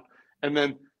mount, and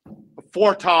then a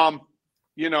 4 tom,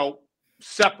 you know,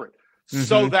 separate.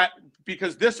 So that,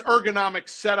 because this ergonomic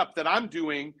setup that I'm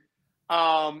doing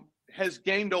has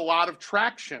gained a lot of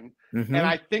traction. And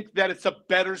I think that it's a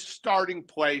better starting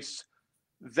place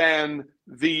than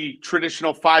the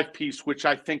traditional 5-piece, which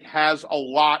I think has a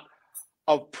lot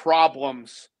of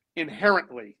problems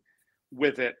inherently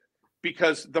with it.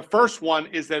 Because the first one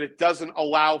is that it doesn't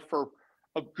allow for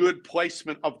a good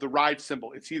placement of the ride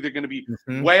cymbal. It's either going to be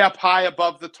way up high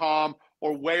above the tom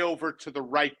or way over to the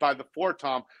right by the 4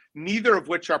 tom, neither of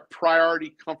which are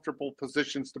priority comfortable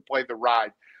positions to play the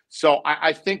ride. So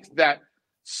I think that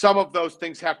some of those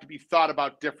things have to be thought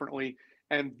about differently.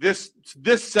 And this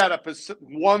setup is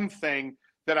one thing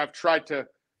that I've tried to,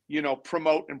 you know,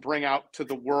 promote and bring out to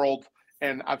the world.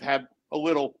 And I've had a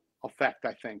little effect,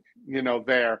 I think, you know,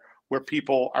 there where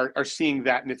people are seeing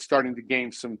that, and it's starting to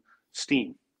gain some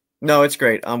steam. No, it's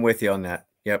great. I'm with you on that.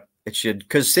 Yep. It should,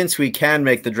 because since we can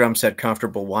make the drum set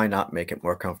comfortable, why not make it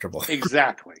more comfortable?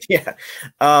 Exactly. Yeah.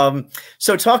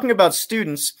 So talking about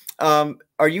students,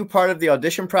 are you part of the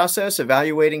audition process,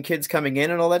 evaluating kids coming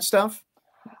in and all that stuff?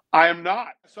 I am not.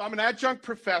 So I'm an adjunct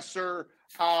professor.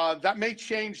 That may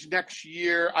change next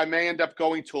year. I may end up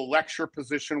going to a lecture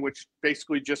position, which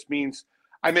basically just means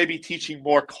I may be teaching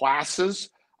more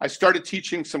classes. I started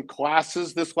teaching some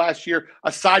classes this last year.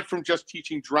 Aside from just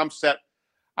teaching drum set,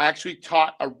 I actually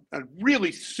taught a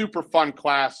really super fun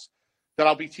class that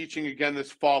I'll be teaching again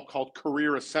this fall called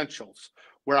Career Essentials,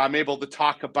 where I'm able to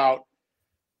talk about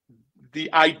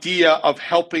the idea of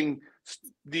helping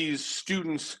these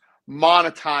students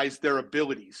monetize their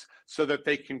abilities so that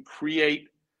they can create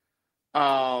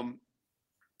a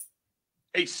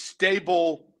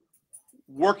stable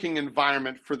working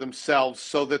environment for themselves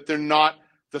so that they're not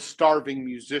the starving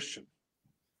musician,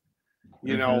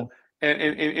 you know.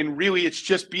 And really, it's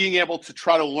just being able to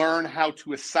try to learn how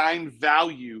to assign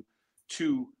value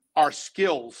to our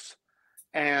skills.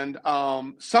 And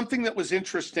something that was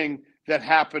interesting that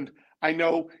happened, I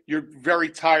know you're very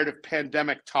tired of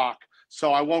pandemic talk,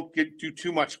 so I won't do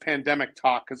too much pandemic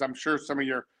talk, because I'm sure some of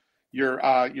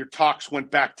your talks went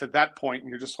back to that point,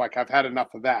 and you're just like, I've had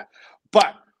enough of that.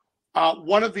 But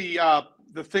one of the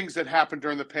things that happened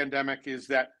during the pandemic is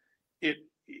that it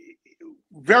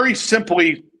very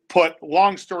simply put,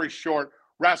 long story short,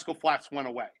 Rascal Flatts went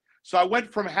away. So I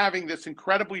went from having this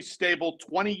incredibly stable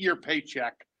 20-year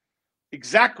paycheck,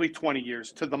 exactly 20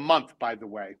 years to the month, by the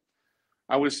way.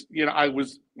 I was,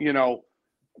 the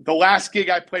last gig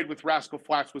I played with Rascal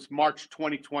Flatts was March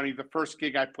 2020. The first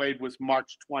gig I played was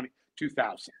March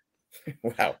 2000.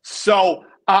 Wow. So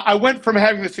I went from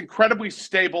having this incredibly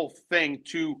stable thing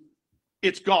to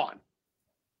it's gone.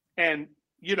 And,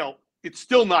 you know, it's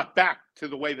still not back to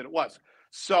the way that it was.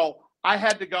 So I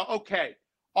had to go, okay,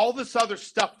 all this other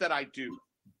stuff that I do,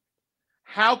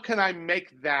 how can I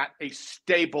make that a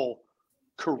stable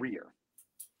career,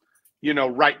 you know,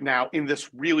 right now in this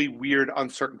really weird,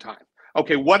 uncertain time?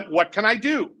 Okay, what can I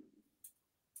do?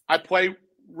 I play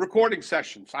recording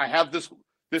sessions. I have this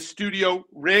studio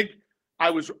rig. I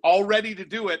was all ready to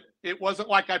do it. It wasn't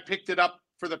like I picked it up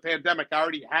for the pandemic. I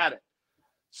already had it.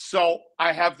 So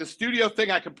I have the studio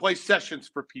thing. I can play sessions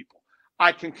for people.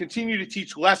 I can continue to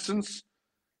teach lessons,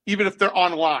 even if they're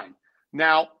online.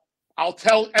 Now, I'll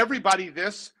tell everybody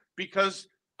this because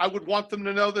I would want them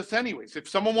to know this anyways. If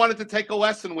someone wanted to take a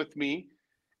lesson with me,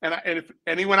 and if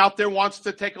anyone out there wants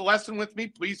to take a lesson with me,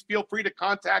 please feel free to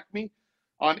contact me.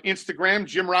 on Instagram,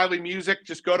 Jim Riley Music.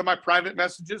 Just go to my private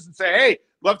messages and say, hey,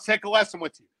 love to take a lesson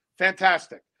with you.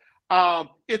 Fantastic.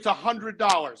 It's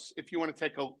 $100 if you want to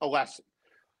take a lesson.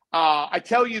 I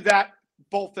tell you that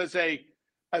both as a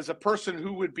person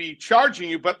who would be charging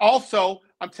you, but also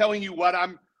I'm telling you what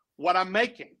I'm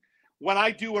making. When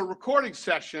I do a recording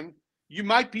session, you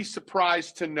might be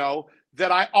surprised to know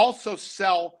that I also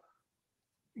sell,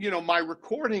 my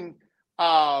recording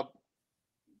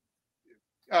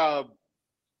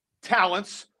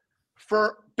talents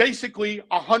for basically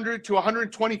 $100 to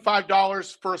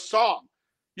 $125 for a song.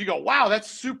 You go, wow, that's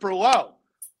super low.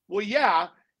 Well, yeah,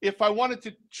 if I wanted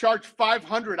to charge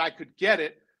 $500, I could get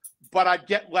it, but I'd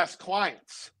get less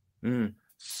clients.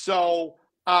 So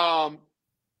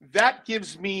that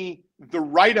gives me the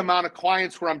right amount of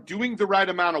clients where I'm doing the right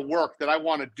amount of work that I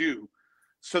want to do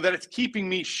so that it's keeping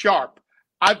me sharp.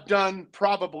 I've done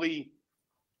probably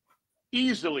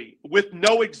easily, with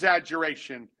no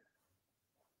exaggeration,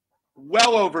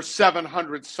 well over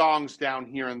 700 songs down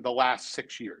here in the last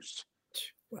 6 years.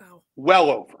 Wow.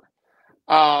 Well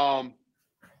over.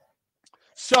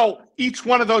 So each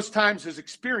one of those times is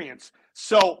experience.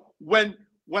 So when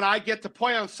I get to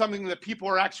play on something that people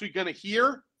are actually going to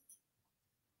hear,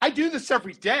 I do this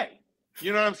every day.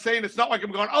 You know what I'm saying? It's not like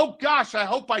I'm going, oh gosh, I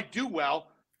hope I do well.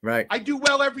 Right. I do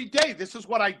well every day. This is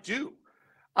what I do.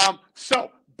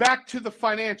 So back to the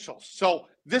financials. So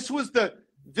this was the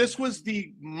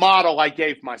model I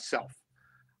gave myself.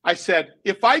 I said,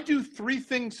 if I do 3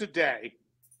 things a day,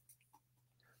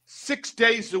 6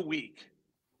 days a week,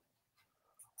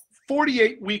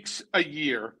 48 weeks a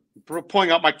year,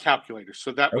 pulling out my calculator.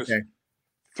 So that was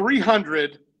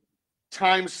 300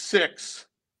 times 6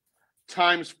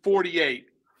 times 48.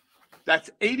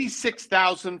 That's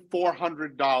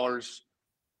 $86,400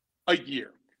 a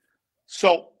year.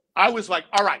 So I was like,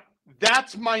 all right,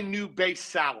 that's my new base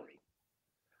salary.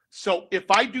 So if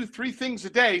I do 3 things a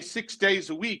day, 6 days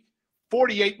a week,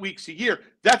 48 weeks a year,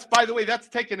 that's, by the way, that's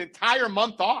take an entire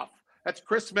month off. That's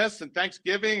Christmas and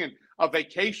Thanksgiving and a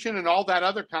vacation and all that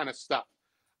other kind of stuff.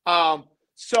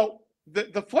 So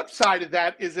the flip side of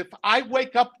that is if I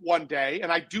wake up one day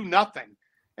and I do nothing,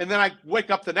 and then I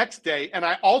wake up the next day and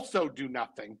I also do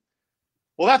nothing,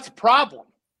 well, that's a problem,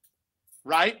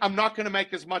 right? I'm not going to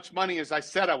make as much money as I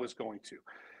said I was going to.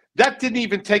 That didn't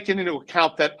even take into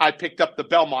account that I picked up the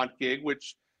Belmont gig,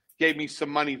 which gave me some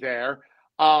money there.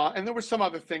 And there were some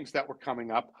other things that were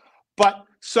coming up. But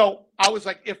so I was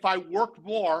like, if I work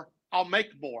more, I'll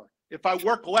make more. If I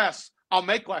work less, I'll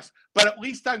make less. But at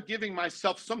least I'm giving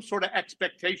myself some sort of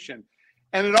expectation.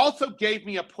 And it also gave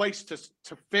me a place to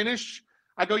finish.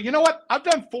 I go, you know what? I've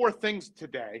done 4 things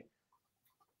today.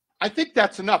 I think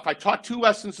that's enough. I taught 2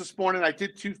 lessons this morning. I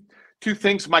did two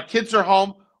things. My kids are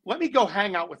home. Let me go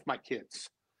hang out with my kids.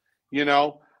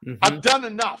 I've done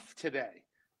enough today.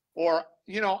 Or,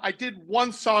 I did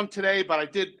 1 song today, but I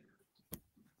did,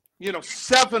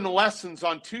 7 lessons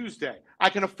on Tuesday. I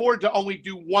can afford to only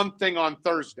do 1 thing on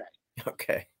Thursday.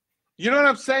 Okay. You know what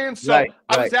I'm saying? So right.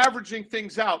 I was averaging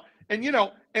things out. And,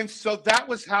 and so that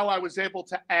was how I was able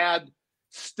to add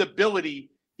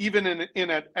stability, even in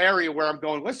an area where I'm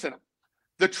going, listen,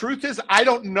 the truth is I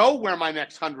don't know where my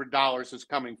next $100 is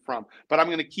coming from, but I'm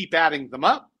going to keep adding them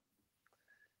up.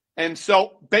 And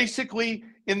so basically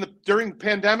during the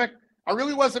pandemic, I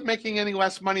really wasn't making any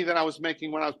less money than I was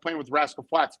making when I was playing with Rascal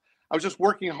Flatts. I was just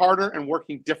working harder and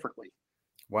working differently.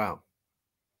 Wow.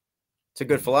 It's a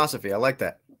good philosophy. I like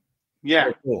that. Yeah.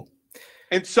 Very cool.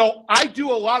 And so I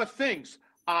do a lot of things.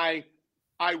 I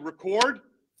record,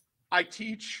 I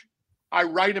teach, I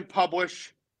write and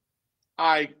publish,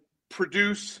 I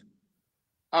produce,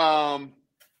 with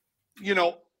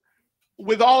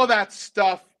all of that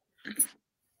stuff,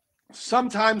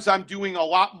 sometimes I'm doing a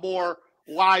lot more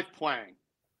live playing.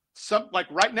 Like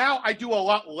right now, I do a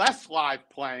lot less live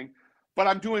playing, but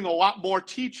I'm doing a lot more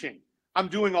teaching. I'm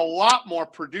doing a lot more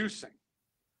producing,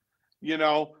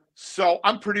 so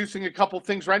I'm producing a couple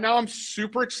things right now I'm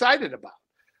super excited about.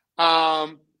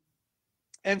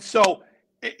 And so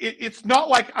it's not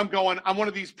like I'm one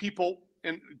of these people,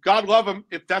 and God love them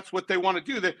if that's what they want to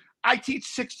do, that I teach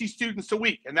 60 students a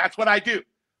week and that's what I do.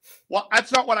 Well,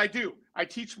 that's not what I do. I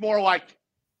teach more like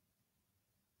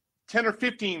 10 or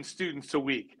 15 students a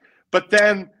week. But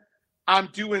then I'm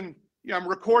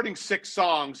recording 6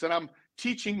 songs and I'm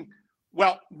teaching,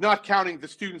 well, not counting the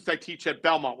students I teach at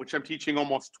Belmont, which I'm teaching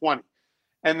almost 20.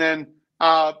 And then,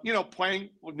 playing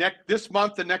this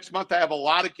month and next month, I have a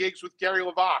lot of gigs with Gary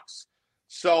LeVox.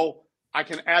 So I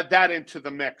can add that into the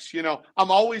mix.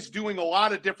 I'm always doing a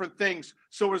lot of different things.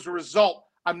 So as a result,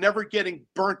 I'm never getting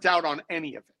burnt out on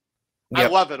any of it. Yep.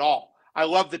 I love it all. I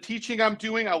love the teaching I'm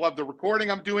doing. I love the recording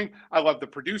I'm doing. I love the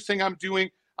producing I'm doing.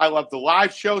 I love the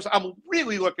live shows. I'm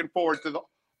really looking forward to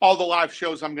all the live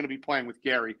shows I'm going to be playing with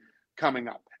Gary coming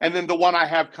up. And then the one I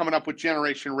have coming up with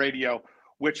Generation Radio,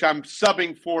 which I'm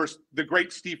subbing for the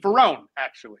great Steve Ferrone,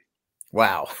 actually.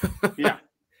 Wow. Yeah.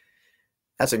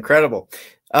 That's incredible.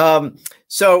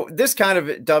 So this kind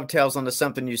of dovetails onto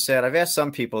something you said. I've asked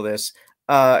some people this.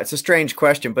 It's a strange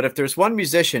question, but if there's one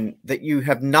musician that you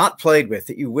have not played with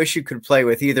that you wish you could play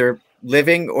with, either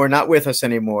living or not with us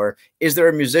anymore, is there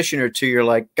a musician or two you're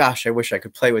like, gosh, I wish I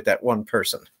could play with that one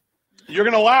person? You're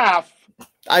going to laugh.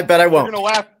 I bet I won't. You're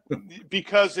going to laugh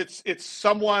because it's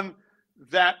someone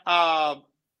that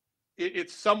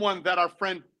it's someone that our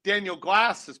friend Daniel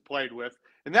Glass has played with.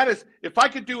 And that is, if I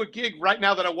could do a gig right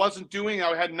now that I wasn't doing,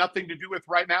 I had nothing to do with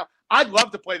right now, I'd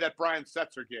love to play that Brian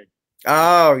Setzer gig.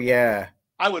 Oh, yeah.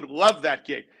 I would love that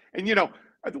gig. And, you know,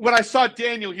 when I saw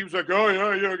Daniel, he was like, oh,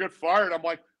 yeah, I got fired. I'm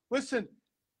like, listen,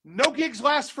 no gigs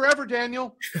last forever,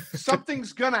 Daniel.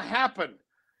 Something's going to happen.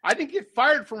 I didn't get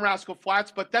fired from Rascal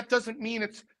Flatts, but that doesn't mean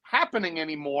it's happening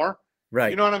anymore. Right.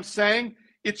 You know what I'm saying?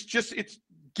 It's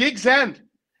gigs end.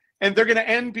 And they're going to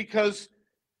end because,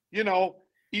 you know,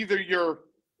 either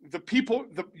the people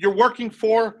you're working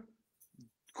for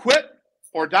quit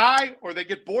or die, or they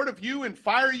get bored of you and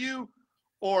fire you,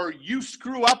 or you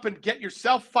screw up and get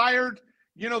yourself fired.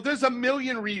 You know, there's a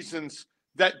million reasons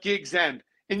that gigs end,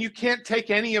 and you can't take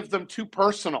any of them too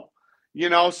personal, you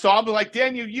know? So I'll be like,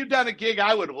 Daniel, you done a gig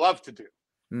I would love to do,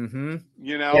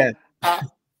 you know? Yeah.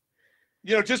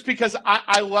 You know, just because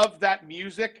I love that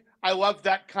music. I love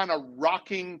that kind of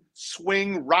rocking,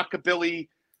 swing, rockabilly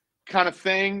kind of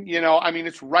thing. You know, I mean,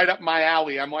 it's right up my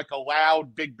alley. I'm like a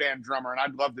loud big band drummer, and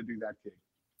I'd love to do that gig.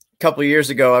 Couple of years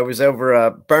ago, I was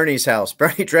over Bernie's house,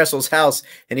 Bernie Dressel's house,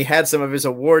 and he had some of his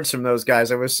awards from those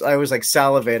guys. I was like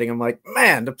salivating. I'm like,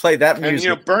 man, to play that music.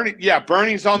 And, you know,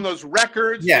 Bernie's on those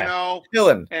records, you know,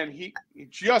 killing. And he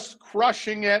just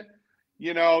crushing it.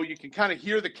 You know, you can kind of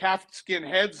hear the calfskin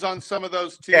heads on some of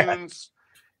those tunes.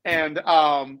 Yeah. And,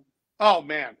 oh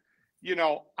man, you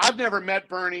know, I've never met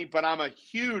Bernie, but I'm a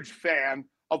huge fan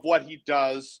of what he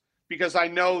does, because I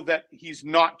know that he's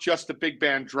not just a big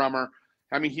band drummer.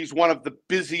 I mean, he's one of the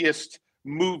busiest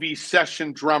movie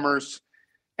session drummers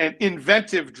and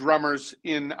inventive drummers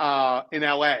in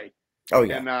LA. Oh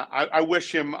yeah. And I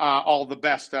wish him all the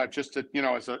best, just to, you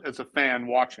know, as a fan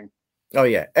watching. Oh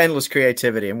yeah. Endless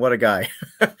creativity, and what a guy.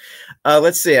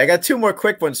 Let's see. I got two more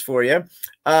quick ones for you.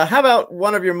 How about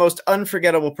one of your most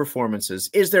unforgettable performances?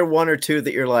 Is there one or two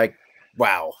that you're like,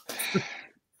 wow?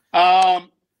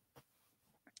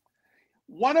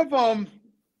 One of them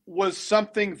was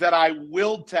something that I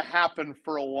willed to happen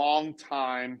for a long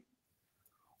time,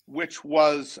 which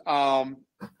was,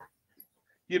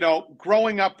 you know,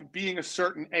 growing up, being a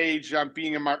certain age,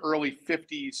 being in my early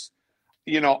 50s,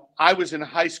 you know, I was in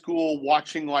high school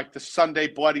watching like the Sunday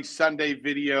Bloody Sunday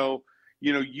video,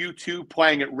 you know, U2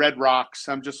 playing at Red Rocks.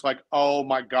 I'm just like, oh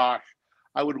my gosh,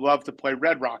 I would love to play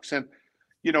Red Rocks. And,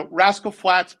 you know, Rascal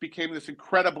Flatts became this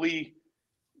incredibly,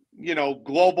 you know,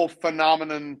 global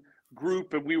phenomenon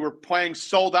group, and we were playing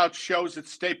sold out shows at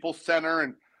Staples Center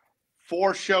and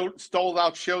 4 sold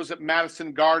out shows at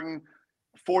Madison Garden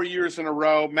 4 years in a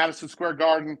row, Madison Square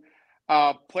Garden,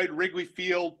 played Wrigley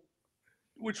Field,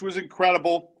 which was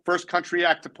incredible. First country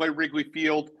act to play Wrigley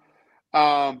Field.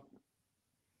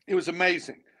 It was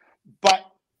amazing. But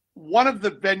one of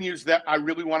the venues that I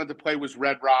really wanted to play was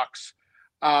Red Rocks.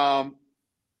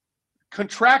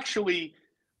 Contractually,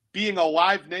 being a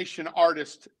Live Nation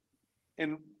artist,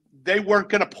 and they weren't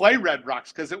going to play Red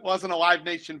Rocks because it wasn't a Live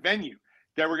Nation venue.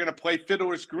 They were going to play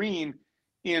Fiddler's Green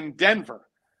in Denver.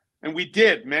 And we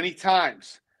did many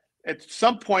times. At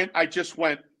some point, I just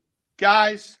went,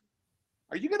 guys,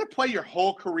 are you going to play your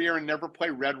whole career and never play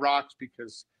Red Rocks?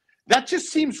 Because that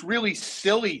just seems really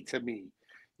silly to me,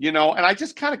 you know? And I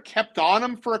just kind of kept on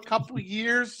them for a couple of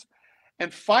years.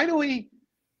 And finally,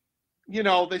 you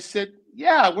know, they said,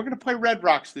 yeah, we're going to play Red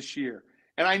Rocks this year.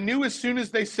 And I knew as soon as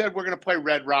they said we're going to play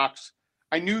Red Rocks,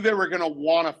 I knew they were going to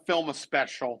want to film a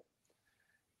special.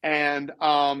 And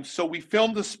so we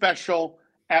filmed a special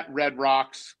at Red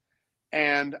Rocks.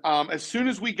 And as soon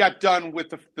as we got done with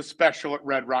the special at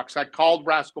Red Rocks, I called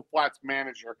Rascal Flatts'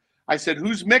 manager. I said,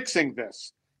 who's mixing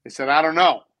this? They said, I don't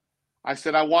know. I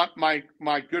said, I want my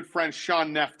good friend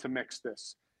Sean Neff to mix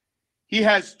this. He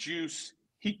has juice.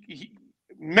 He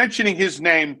mentioning his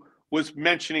name was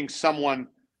mentioning someone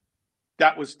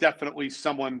that was definitely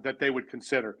someone that they would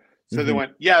consider. So they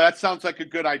went, yeah, that sounds like a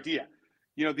good idea.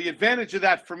 You know, the advantage of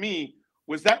that for me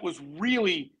was that was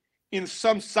really in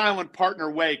some silent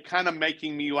partner way, kind of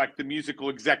making me like the musical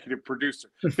executive producer,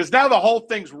 because now the whole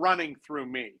thing's running through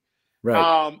me.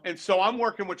 Right. And so I'm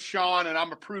working with Sean and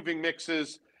I'm approving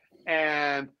mixes,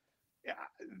 and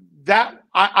that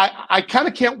I kind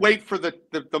of can't wait for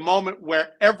the moment where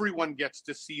everyone gets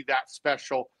to see that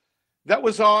special that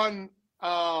was on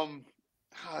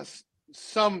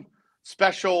some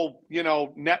special,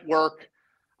 network.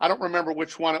 I don't remember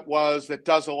which one it was that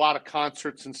does a lot of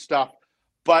concerts and stuff,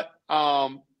 but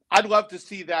I'd love to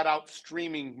see that out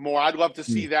streaming more. I'd love to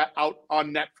see that out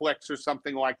on Netflix or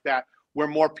something like that, where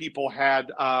more people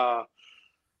had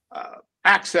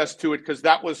access to it, because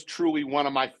that was truly one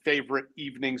of my favorite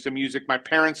evenings of music. My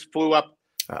parents flew up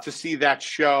to see that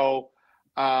show.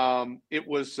 It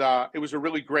was a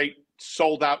really great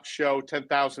sold out show,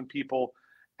 10,000 people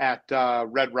at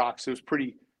Red Rocks. It was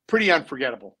pretty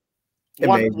unforgettable.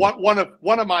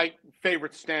 One of my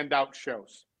favorite standout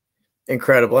shows.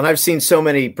 Incredible. And I've seen so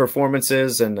many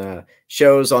performances and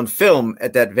shows on film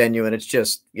at that venue, and it's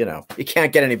just, you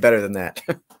can't get any better than that.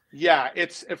 Yeah,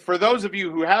 it's, for those of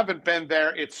you who haven't been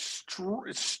there, it's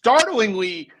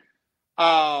startlingly,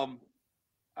 what's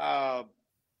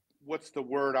the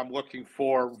word I'm looking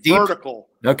for? Steep? Vertical.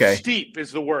 Okay. Steep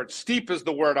is the word. Steep is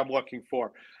the word I'm looking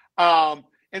for.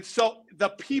 And so the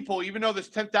people, even though there's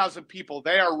 10,000 people,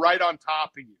 they are right on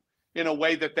top of you in a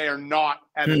way that they are not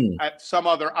at some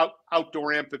other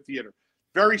outdoor amphitheater.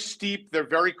 Very steep. They're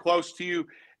very close to you.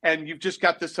 And you've just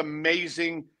got this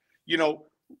amazing,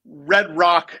 red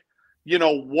rock,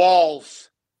 walls,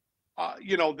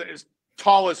 as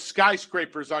tall as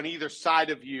skyscrapers on either side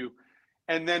of you.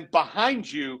 And then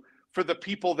behind you, for the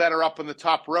people that are up in the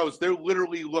top rows, they're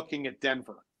literally looking at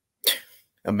Denver.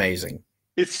 Amazing.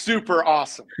 It's super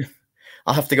awesome.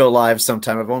 I'll have to go live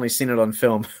sometime. I've only seen it on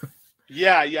film.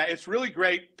 Yeah, it's really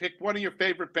great. Pick one of your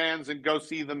favorite bands and go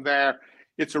see them there.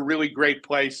 It's a really great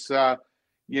place, to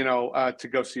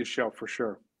go see a show for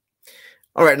sure.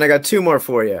 All right, and I got two more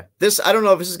for you. I don't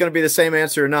know if this is going to be the same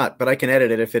answer or not, but I can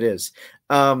edit it if it is.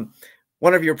 One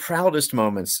of your proudest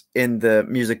moments in the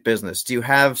music business. Do you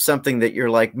have something that you're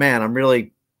like, man, I'm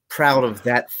really proud of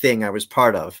that thing I was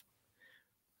part of?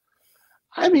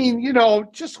 I mean,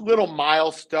 just little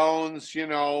milestones,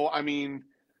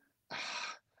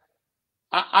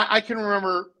 I can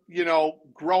remember,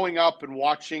 growing up and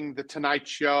watching The Tonight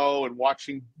Show and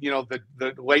watching, the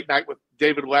Late Night with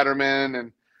David Letterman.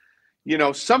 And,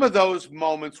 some of those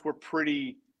moments were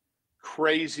pretty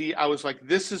crazy. I was like,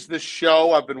 this is the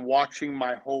show I've been watching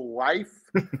my whole life.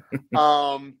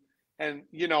 And,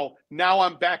 now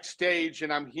I'm backstage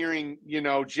and I'm hearing,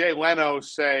 Jay Leno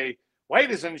say,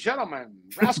 ladies and gentlemen,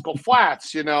 Rascal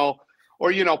Flatts, or,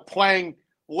 playing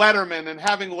Letterman and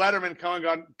having Letterman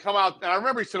come out. And I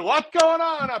remember he said, what's going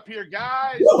on up here,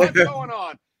 guys? What's going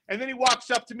on? And then he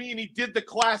walks up to me and he did the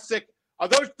classic, are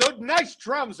those nice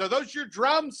drums? Are those your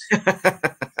drums?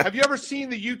 Have you ever seen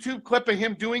the YouTube clip of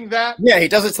him doing that? Yeah, he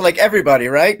does it to like everybody,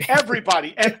 right?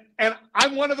 Everybody. And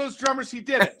I'm one of those drummers. He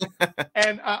did it.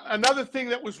 And another thing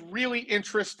that was really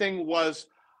interesting was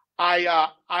I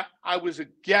was a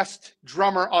guest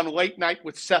drummer on Late Night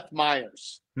with Seth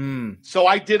Meyers. So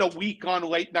I did a week on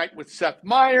Late Night with Seth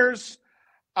Meyers.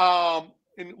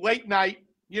 In Late Night,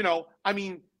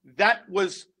 that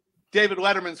was David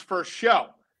Letterman's first show,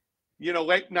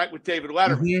 Late Night with David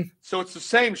Letterman. Mm-hmm. So it's the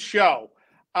same show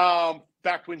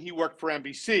back when he worked for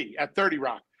NBC at 30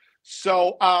 Rock.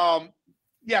 So,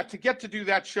 to get to do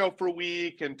that show for a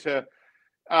week and to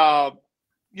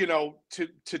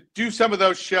do some of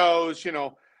those shows,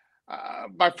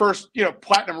 my first,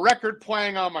 platinum record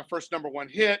playing on my first #1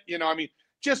 hit,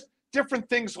 just different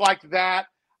things like that.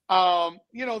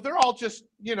 They're all just,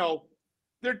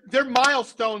 they're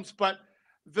milestones, but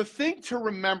the thing to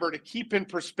remember, to keep in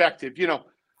perspective,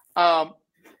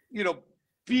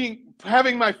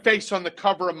 having my face on the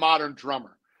cover of Modern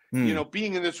Drummer,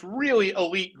 being in this really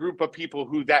elite group of people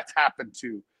who that's happened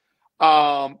to.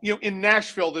 In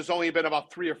Nashville, there's only been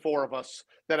about 3 or 4 of us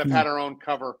that have had our own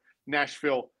cover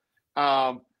Nashville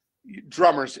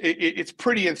drummers. It's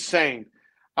pretty insane.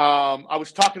 I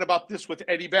was talking about this with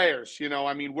Eddie Bayers.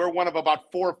 We're one of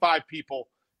about 4 or 5 people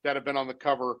that have been on the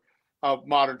cover of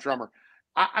Modern Drummer.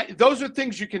 Those are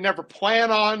things you can never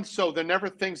plan on. So they're never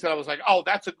things that I was like, oh,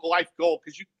 that's a life goal,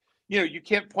 because you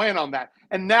can't plan on that.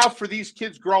 And now for these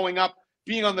kids growing up,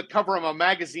 being on the cover of a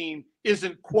magazine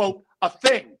isn't, quote, a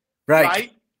thing.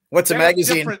 Right? What's a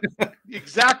magazine?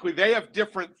 Exactly. They have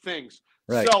different things.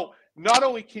 Right. So not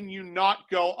only can you not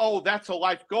go, oh, that's a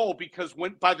life goal, because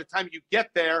by the time you get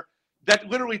there, that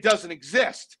literally doesn't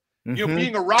exist. Mm-hmm.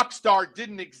 Being a rock star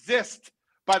didn't exist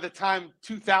by the time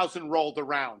 2000 rolled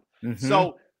around. Mm-hmm.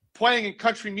 So playing in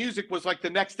country music was like the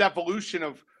next evolution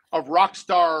of rock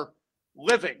star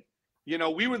living. You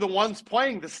know, we were the ones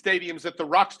playing the stadiums that the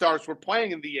rock stars were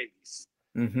playing in the 80s.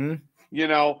 Mm-hmm. You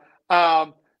know,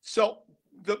 so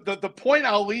the point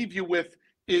I'll leave you with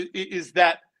is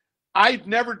that I've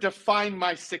never defined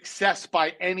my success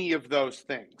by any of those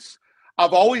things.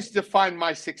 I've always defined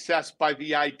my success by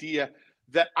the idea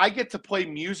that I get to play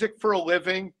music for a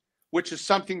living, which is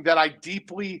something that I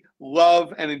deeply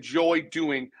love and enjoy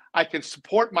doing. I can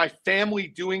support my family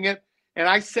doing it. And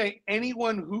I say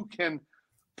anyone who can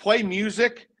play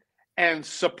music and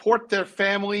support their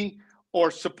family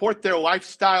or support their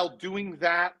lifestyle doing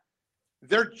that,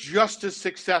 they're just as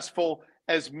successful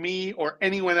as me or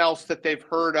anyone else that they've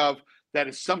heard of that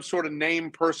is some sort of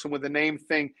name person with a name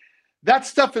thing. That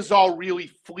stuff is all really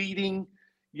fleeting.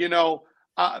 You know,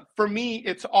 for me,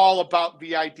 it's all about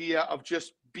the idea of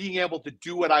just being able to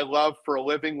do what I love for a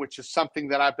living, which is something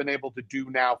that I've been able to do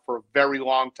now for a very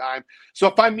long time. So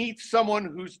if I meet someone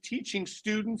who's teaching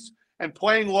students and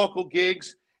playing local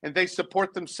gigs and they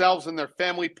support themselves and their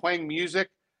family playing music,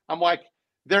 I'm like,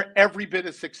 they're every bit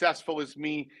as successful as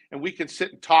me. And we can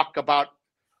sit and talk about,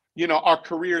 you know, our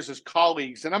careers as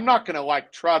colleagues. And I'm not going to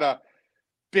like try to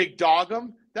big dog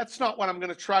them. That's not what I'm going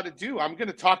to try to do. I'm going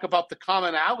to talk about the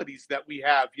commonalities that we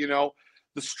have, you know,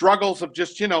 the struggles of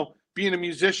just, you know, being a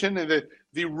musician and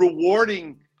the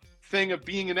rewarding thing of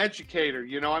being an educator.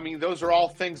 You know, I mean, those are all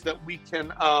things that we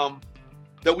can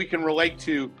relate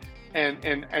to.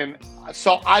 And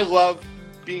so I love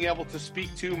being able to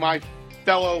speak to my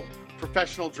fellow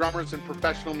professional drummers and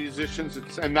professional musicians.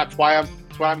 And that's why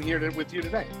I'm here with you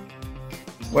today.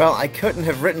 Well, I couldn't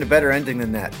have written a better ending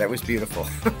than that. That was beautiful.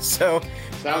 So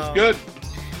sounds good.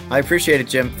 I appreciate it,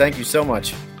 Jim. Thank you so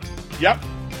much. Yep.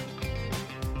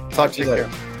 Talk to you later.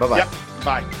 Bye-bye. Yep.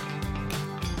 Bye.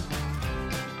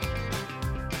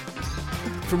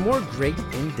 For more great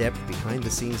in-depth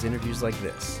behind-the-scenes interviews like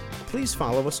this, please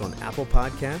follow us on Apple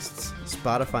Podcasts,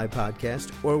 Spotify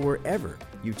Podcast, or wherever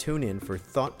you tune in for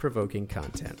thought-provoking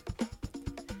content.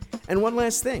 And one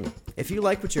last thing, if you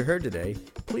like what you heard today,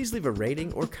 please leave a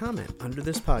rating or comment under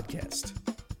this podcast.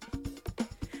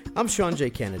 I'm Sean J.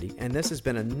 Kennedy, and this has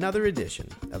been another edition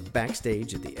of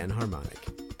Backstage at the Enharmonic.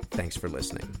 Thanks for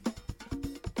listening.